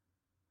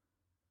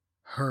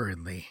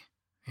 hurriedly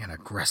and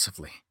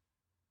aggressively.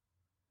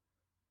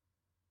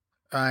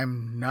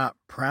 I'm not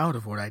proud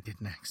of what I did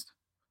next.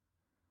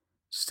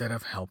 Instead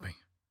of helping,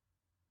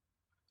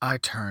 I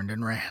turned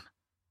and ran.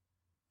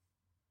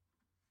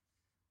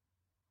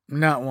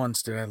 Not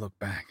once did I look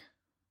back.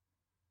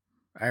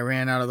 I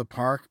ran out of the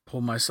park,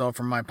 pulled myself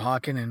from my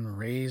pocket, and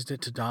raised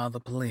it to dial the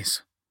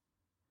police.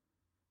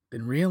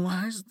 Then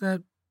realized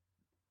that,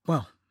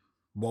 well,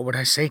 what would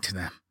I say to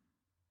them?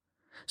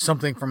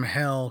 Something from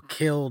hell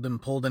killed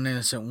and pulled an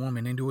innocent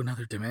woman into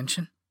another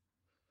dimension?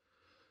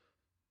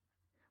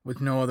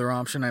 With no other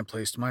option, I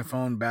placed my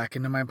phone back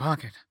into my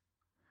pocket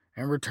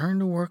and returned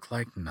to work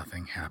like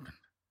nothing happened.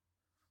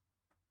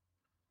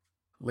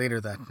 Later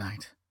that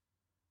night,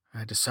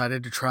 I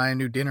decided to try a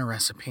new dinner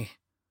recipe.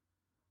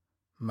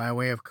 My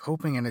way of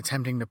coping and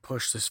attempting to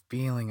push this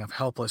feeling of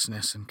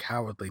helplessness and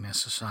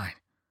cowardliness aside.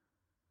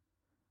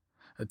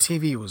 The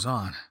TV was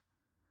on,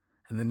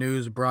 and the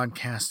news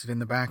broadcasted in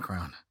the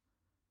background.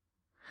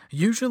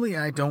 Usually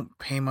I don't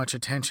pay much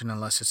attention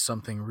unless it's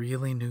something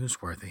really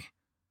newsworthy.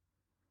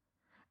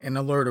 An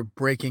alert of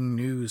breaking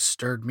news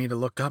stirred me to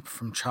look up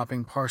from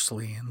chopping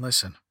parsley and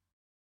listen.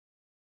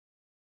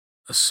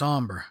 A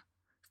somber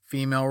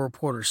female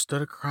reporter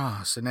stood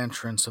across an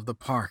entrance of the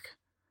park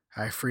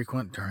I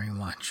frequent during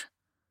lunch.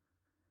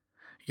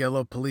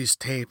 Yellow police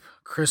tape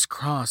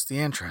crisscrossed the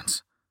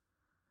entrance,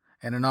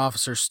 and an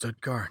officer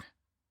stood guard.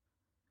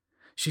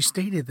 She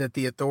stated that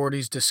the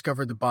authorities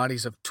discovered the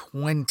bodies of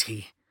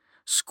 20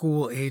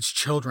 school-aged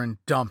children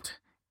dumped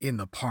in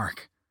the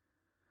park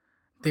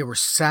They were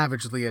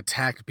savagely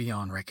attacked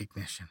beyond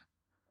recognition,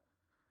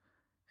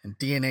 and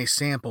DNA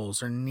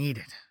samples are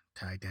needed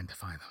to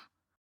identify them.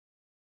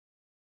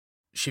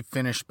 She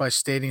finished by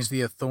stating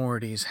the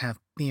authorities have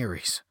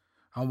theories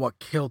on what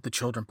killed the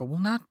children, but will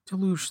not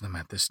deluge them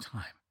at this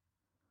time.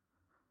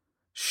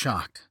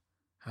 Shocked,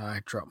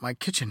 I dropped my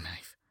kitchen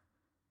knife,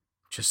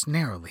 just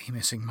narrowly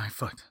missing my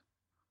foot.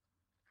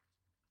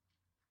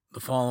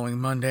 The following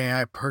Monday,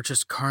 I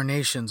purchased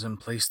carnations and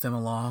placed them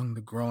along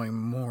the growing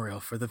memorial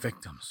for the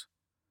victims.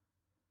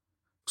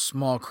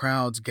 Small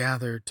crowds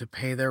gathered to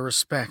pay their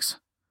respects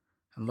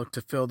and looked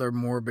to fill their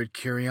morbid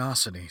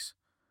curiosities,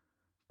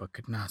 but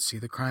could not see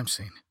the crime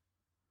scene.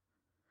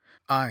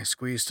 I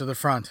squeezed to the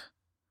front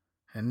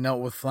and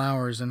knelt with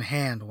flowers in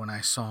hand when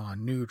I saw a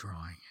new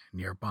drawing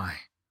nearby.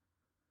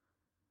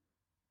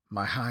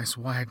 My eyes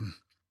widened,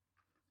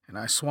 and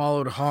I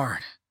swallowed hard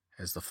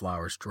as the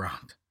flowers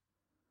dropped.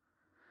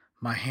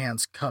 My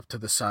hands cupped to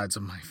the sides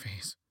of my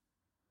face,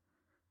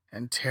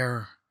 and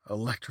terror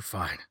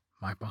electrified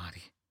my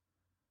body.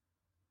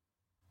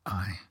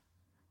 I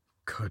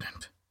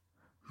couldn't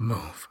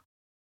move.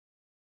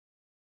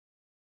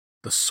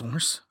 The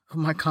source of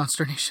my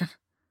consternation?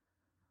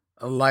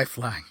 A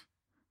lifeline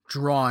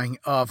drawing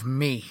of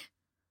me,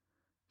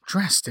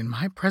 dressed in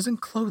my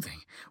present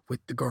clothing with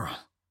the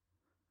girl.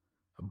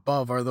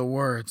 Above are the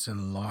words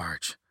in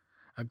large,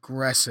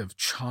 aggressive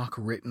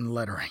chalk-written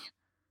lettering.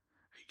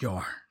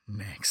 You're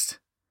next.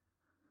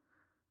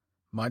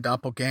 My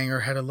doppelganger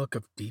had a look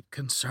of deep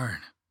concern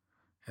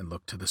and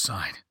looked to the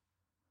side.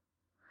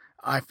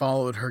 I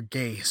followed her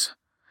gaze,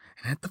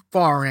 and at the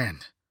far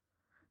end,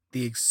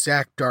 the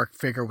exact dark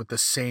figure with the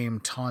same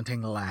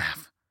taunting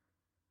laugh,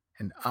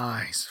 and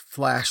eyes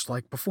flashed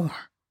like before.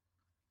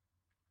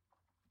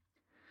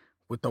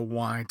 With a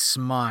wide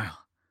smile,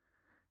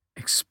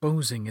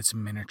 exposing its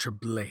miniature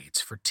blades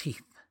for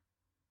teeth.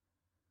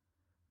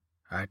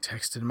 I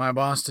texted my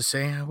boss to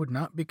say I would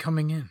not be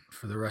coming in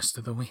for the rest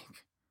of the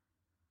week.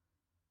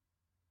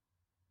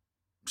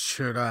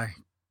 Should I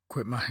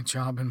quit my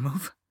job and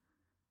move?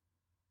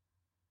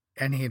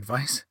 Any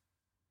advice?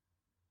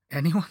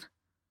 Anyone?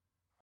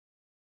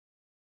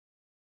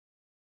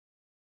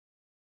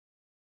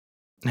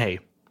 Hey,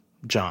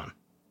 John,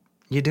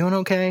 you doing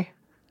okay?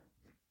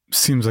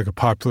 Seems like a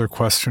popular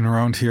question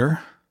around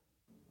here.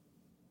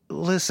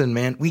 Listen,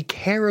 man, we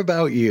care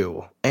about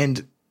you,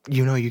 and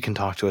you know you can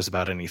talk to us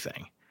about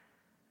anything.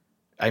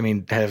 I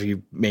mean, have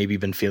you maybe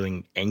been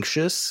feeling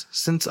anxious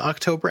since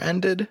October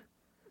ended?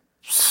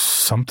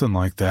 Something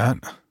like that.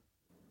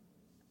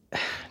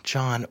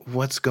 John,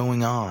 what's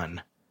going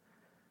on?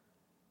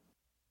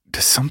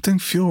 Does something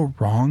feel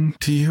wrong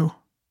to you?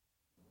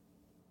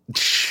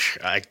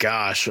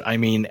 Gosh, I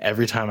mean,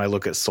 every time I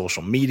look at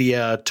social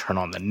media, turn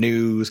on the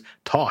news,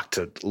 talk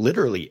to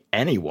literally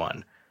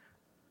anyone.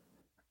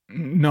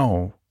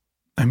 No,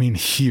 I mean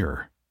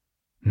here,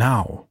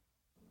 now.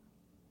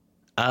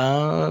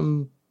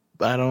 I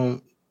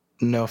don't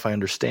know if I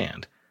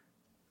understand.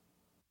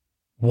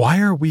 Why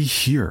are we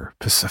here,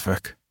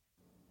 Pacific?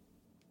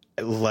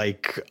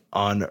 Like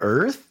on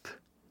Earth?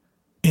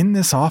 In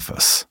this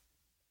office.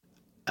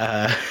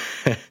 To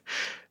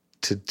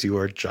do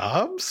our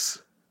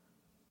jobs?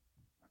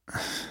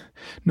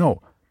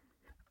 No,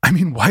 I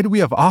mean, why do we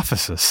have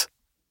offices?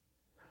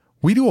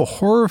 We do a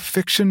horror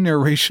fiction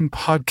narration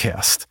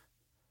podcast.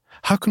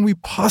 How can we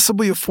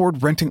possibly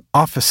afford renting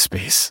office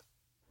space?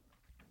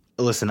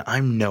 Listen,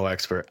 I'm no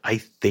expert. I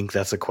think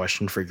that's a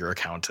question for your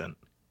accountant.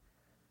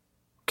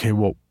 Okay,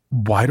 well,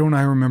 why don't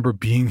I remember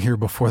being here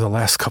before the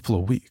last couple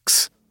of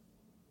weeks?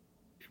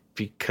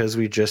 Because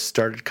we just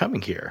started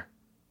coming here.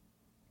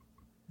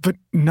 But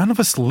none of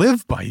us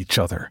live by each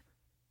other.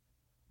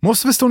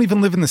 Most of us don't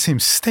even live in the same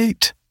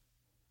state.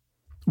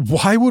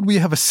 Why would we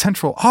have a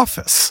central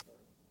office?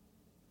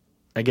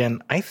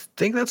 Again, I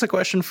think that's a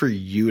question for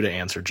you to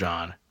answer,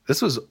 John.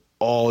 This was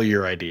all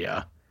your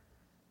idea.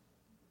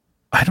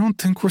 I don't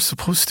think we're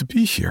supposed to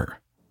be here.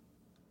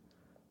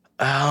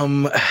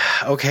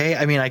 Okay.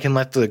 I mean, I can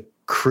let the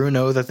crew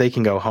know that they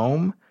can go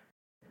home.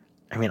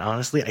 I mean,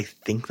 honestly, I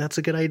think that's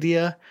a good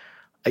idea.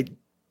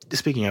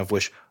 Speaking of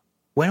which,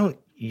 why don't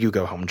you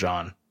go home,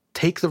 John?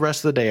 Take the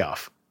rest of the day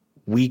off.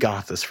 We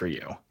got this for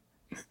you.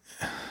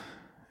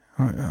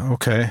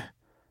 Okay.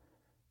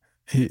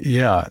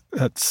 Yeah,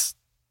 that's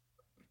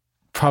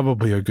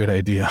probably a good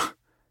idea.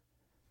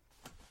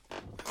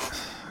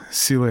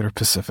 See you later,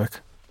 Pacific.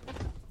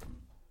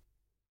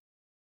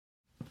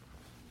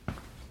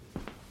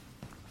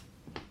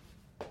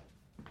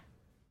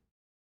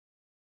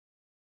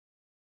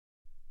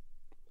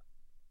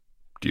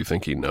 Do you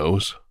think he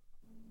knows?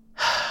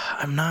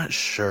 I'm not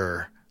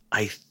sure.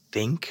 I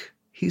think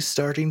he's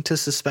starting to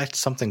suspect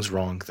something's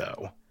wrong,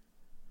 though.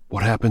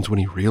 What happens when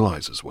he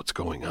realizes what's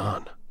going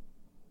on?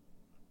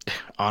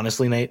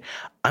 Honestly, Nate,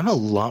 I'm a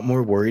lot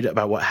more worried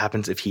about what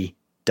happens if he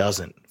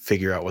doesn't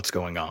figure out what's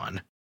going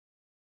on.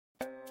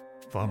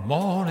 For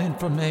more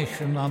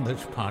information on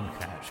this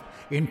podcast,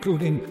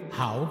 including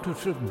how to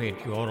submit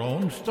your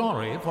own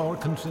story for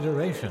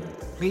consideration,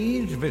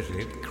 please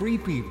visit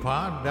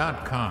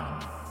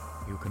creepypod.com.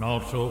 You can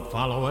also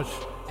follow us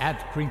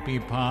at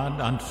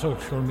CreepyPod on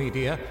social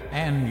media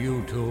and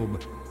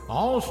YouTube.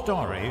 All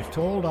stories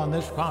told on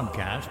this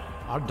podcast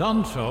are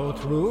done so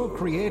through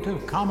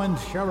Creative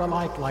Commons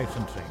Share-alike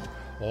licensing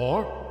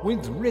or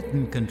with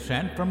written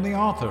consent from the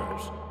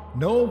authors.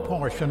 No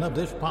portion of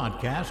this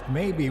podcast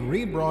may be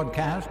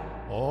rebroadcast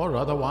or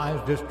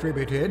otherwise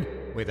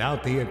distributed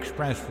without the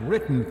express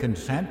written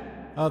consent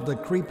of the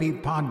Creepy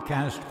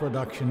Podcast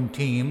production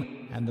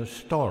team and the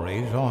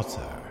story's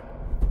author.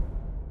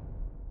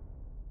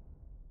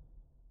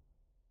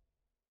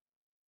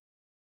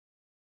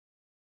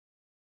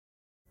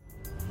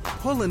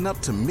 Pulling up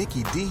to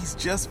Mickey D's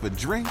just for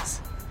drinks?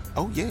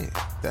 Oh yeah,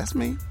 that's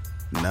me.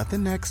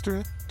 Nothing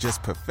extra,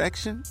 just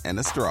perfection and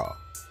a straw.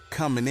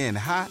 Coming in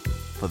hot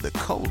for the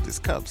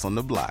coldest cups on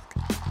the block.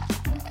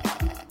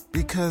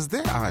 Because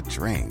there are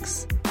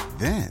drinks.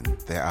 Then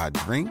there are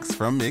drinks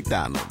from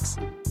McDonald's.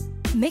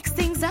 Mix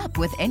things up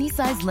with any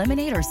size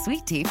lemonade or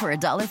sweet tea for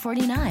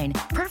 $1.49.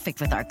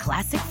 Perfect with our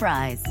classic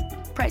fries.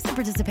 Price and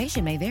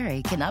participation may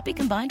vary. Cannot be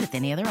combined with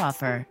any other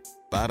offer.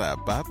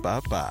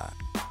 Ba-da-ba-ba-ba.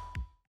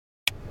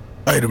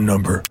 Item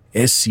number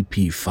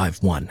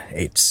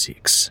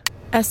SCP-5186.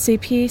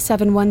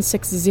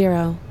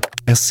 SCP-7160.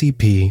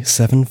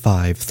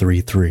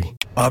 SCP-7533.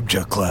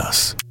 Object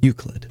Class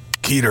Euclid.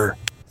 Keter.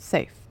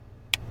 Safe.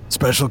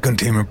 Special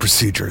Containment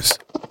Procedures.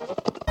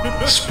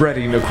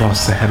 Spreading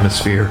across the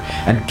hemisphere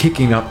and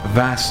kicking up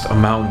vast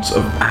amounts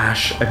of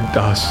ash and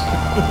dust.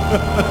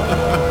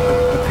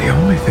 The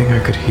only thing I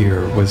could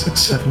hear was at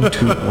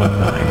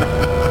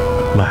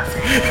 7219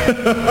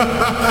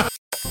 laughing.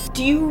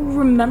 Do you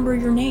remember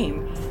your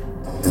name?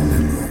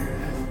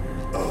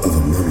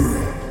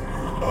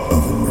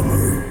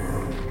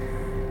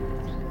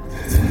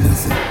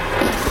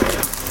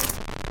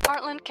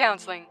 Heartland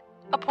Counseling.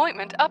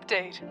 Appointment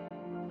update.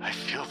 I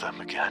feel them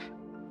again.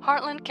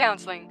 Heartland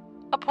Counseling.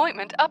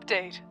 Appointment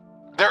update.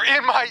 They're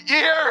in my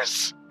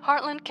ears!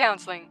 Heartland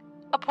Counseling.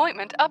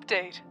 Appointment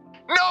update.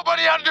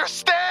 Nobody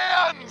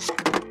understands!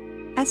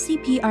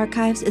 SCP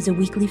Archives is a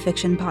weekly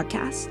fiction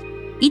podcast.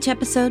 Each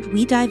episode,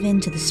 we dive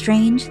into the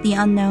strange, the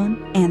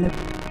unknown, and the...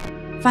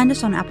 Find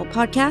us on Apple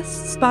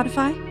Podcasts,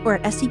 Spotify, or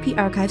at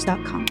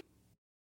scparchives.com.